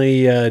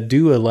definitely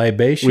do a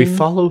libation. We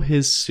follow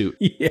his suit.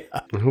 Yeah.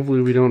 And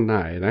hopefully we don't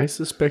die. And I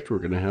suspect we're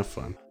going to have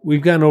fun.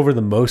 We've gone over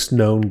the most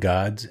known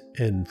gods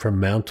and from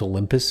Mount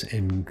Olympus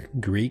in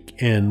Greek,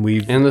 and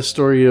And the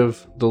story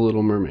of the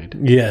Little Mermaid.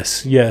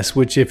 Yes,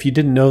 which if you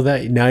didn't know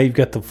that, now you've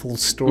got the full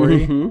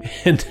story.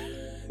 And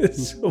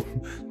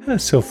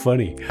that's so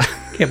funny.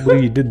 Can't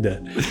believe you did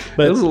that.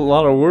 But That was a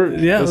lot of work.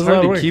 Yeah, It's it was a hard lot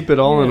of to work. keep it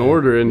all in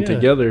order and Yeah.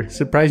 together.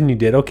 Surprising you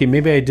did. Okay,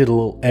 maybe I did a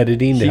little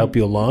editing to help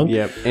you along.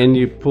 Yep. And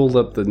you pulled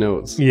up the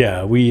notes.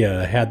 Yeah, we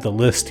had the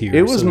list here.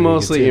 It was so that you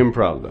mostly could see.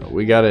 improv, though.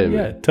 We got to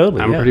admit. Yeah,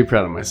 totally. I'm yeah. pretty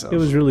proud of myself. It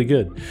was really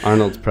good.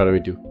 Arnold's proud of me,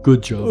 too.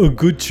 Good job. Oh,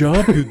 good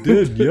job, you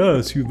did.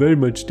 Yes, you very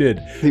much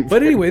did.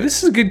 But anyway,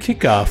 this is a good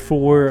kickoff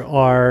for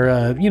our,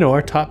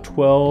 our top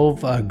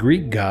 12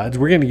 Greek gods.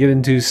 We're going to get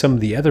into some of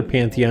the other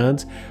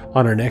pantheons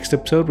on our next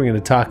episode. episode. We're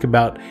going to talk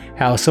about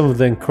how some of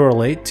them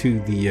correlate to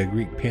the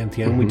Greek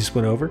pantheon we just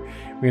went over.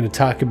 We're going to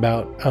talk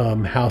about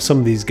how some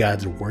of these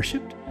gods are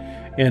worshipped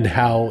and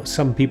how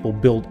some people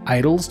build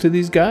idols to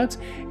these gods.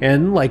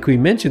 And like we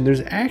mentioned,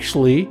 there's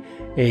actually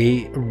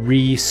a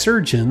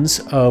resurgence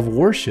of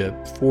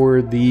worship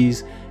for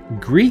these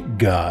Greek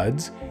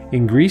gods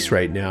in Greece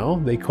right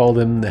now. They call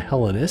them the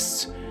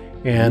Hellenists,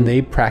 and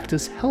they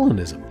practice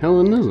Hellenism.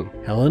 Hellenism.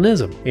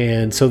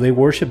 And so they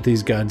worship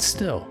these gods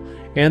still.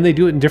 And they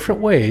do it in different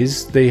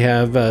ways. They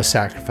have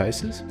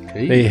sacrifices.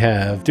 Okay. They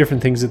have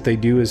different things that they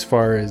do as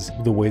far as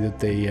the way that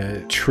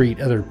they treat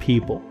other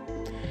people.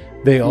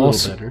 They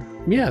also, better.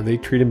 Yeah, they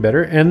treat them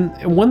better. And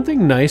one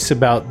thing nice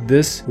about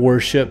this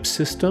worship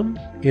system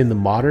in the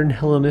modern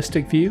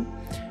Hellenistic view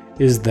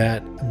is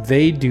that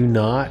they do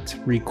not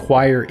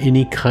require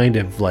any kind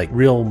of like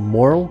real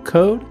moral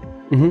code.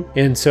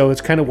 And so it's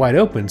kind of wide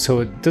open.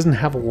 So it doesn't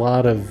have a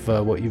lot of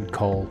what you would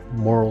call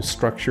moral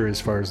structure as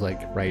far as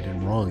like right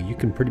and wrong. You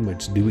can pretty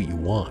much do what you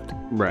want.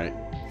 Right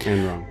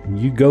and wrong.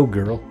 You go,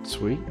 girl.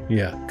 Sweet.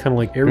 Yeah, kind of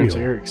like Ariel. Prince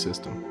Eric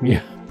system.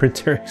 Yeah,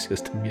 Prince Eric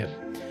system, yeah.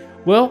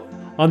 Well,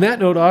 on that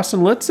note,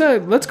 Austin, let's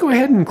go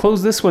ahead and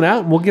close this one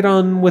out, and we'll get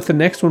on with the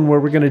next one where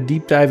we're going to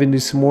deep dive into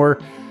some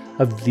more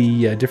of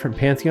the different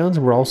pantheons.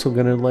 We're also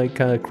going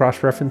to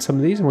cross-reference some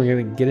of these, and we're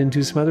going to get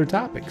into some other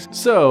topics.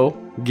 So,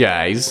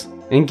 guys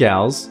and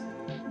gals,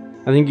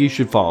 I think you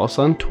should follow us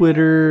on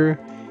Twitter,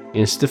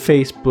 Insta,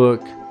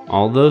 Facebook,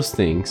 all those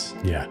things.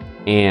 Yeah.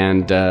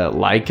 And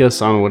like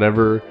us on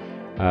whatever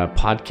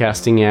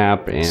podcasting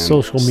app and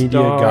social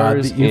media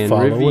god that you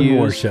follow reviews. And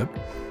worship.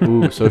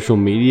 Ooh, social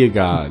media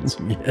gods.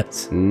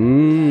 Yes.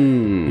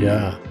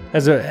 Yeah.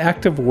 As an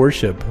act of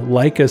worship,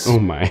 like us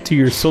to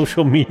your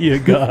social media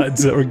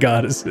gods or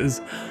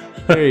goddesses.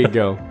 There you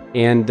go.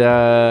 And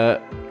so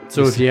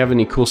if you have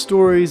any cool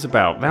stories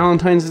about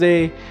Valentine's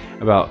Day,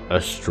 about a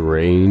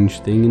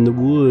strange thing in the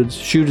woods,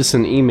 shoot us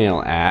an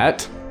email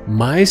at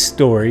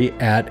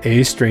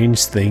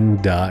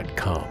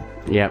mystory@astrangething.com.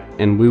 Yep,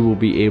 and we will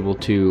be able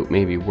to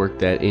maybe work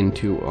that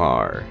into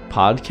our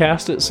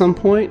podcast at some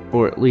point,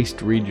 or at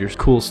least read your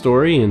cool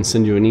story and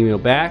send you an email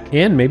back.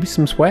 And maybe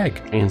some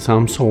swag. And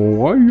some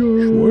swag.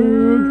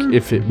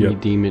 If we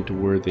deem it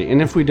worthy.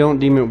 And if we don't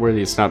deem it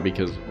worthy, it's not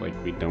because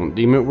we don't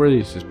deem it worthy,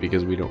 it's just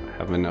because we don't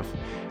have enough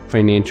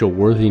financial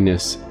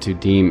worthiness to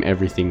deem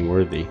everything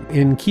worthy.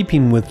 In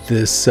keeping with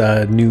this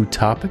new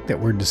topic that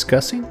we're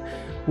discussing,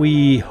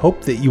 we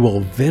hope that you will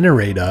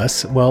venerate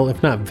us. Well,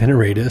 if not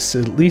venerate us,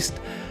 at least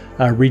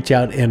reach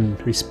out and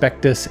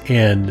respect us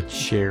and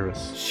share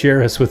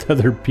us with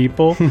other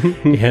people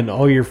and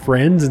all your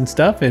friends and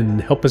stuff, and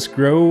help us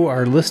grow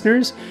our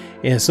listeners,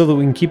 and so that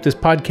we can keep this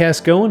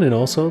podcast going, and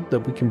also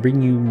that we can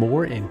bring you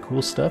more and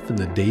cool stuff in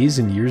the days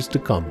and years to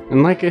come.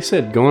 And like I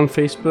said, go on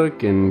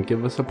Facebook and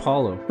give us a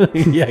follow.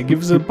 Yeah,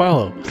 give us a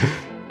follow.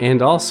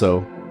 And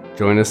also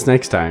join us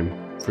next time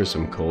for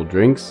some cold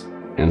drinks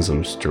and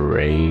some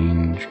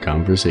strange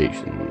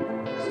conversations.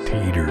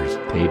 Taters.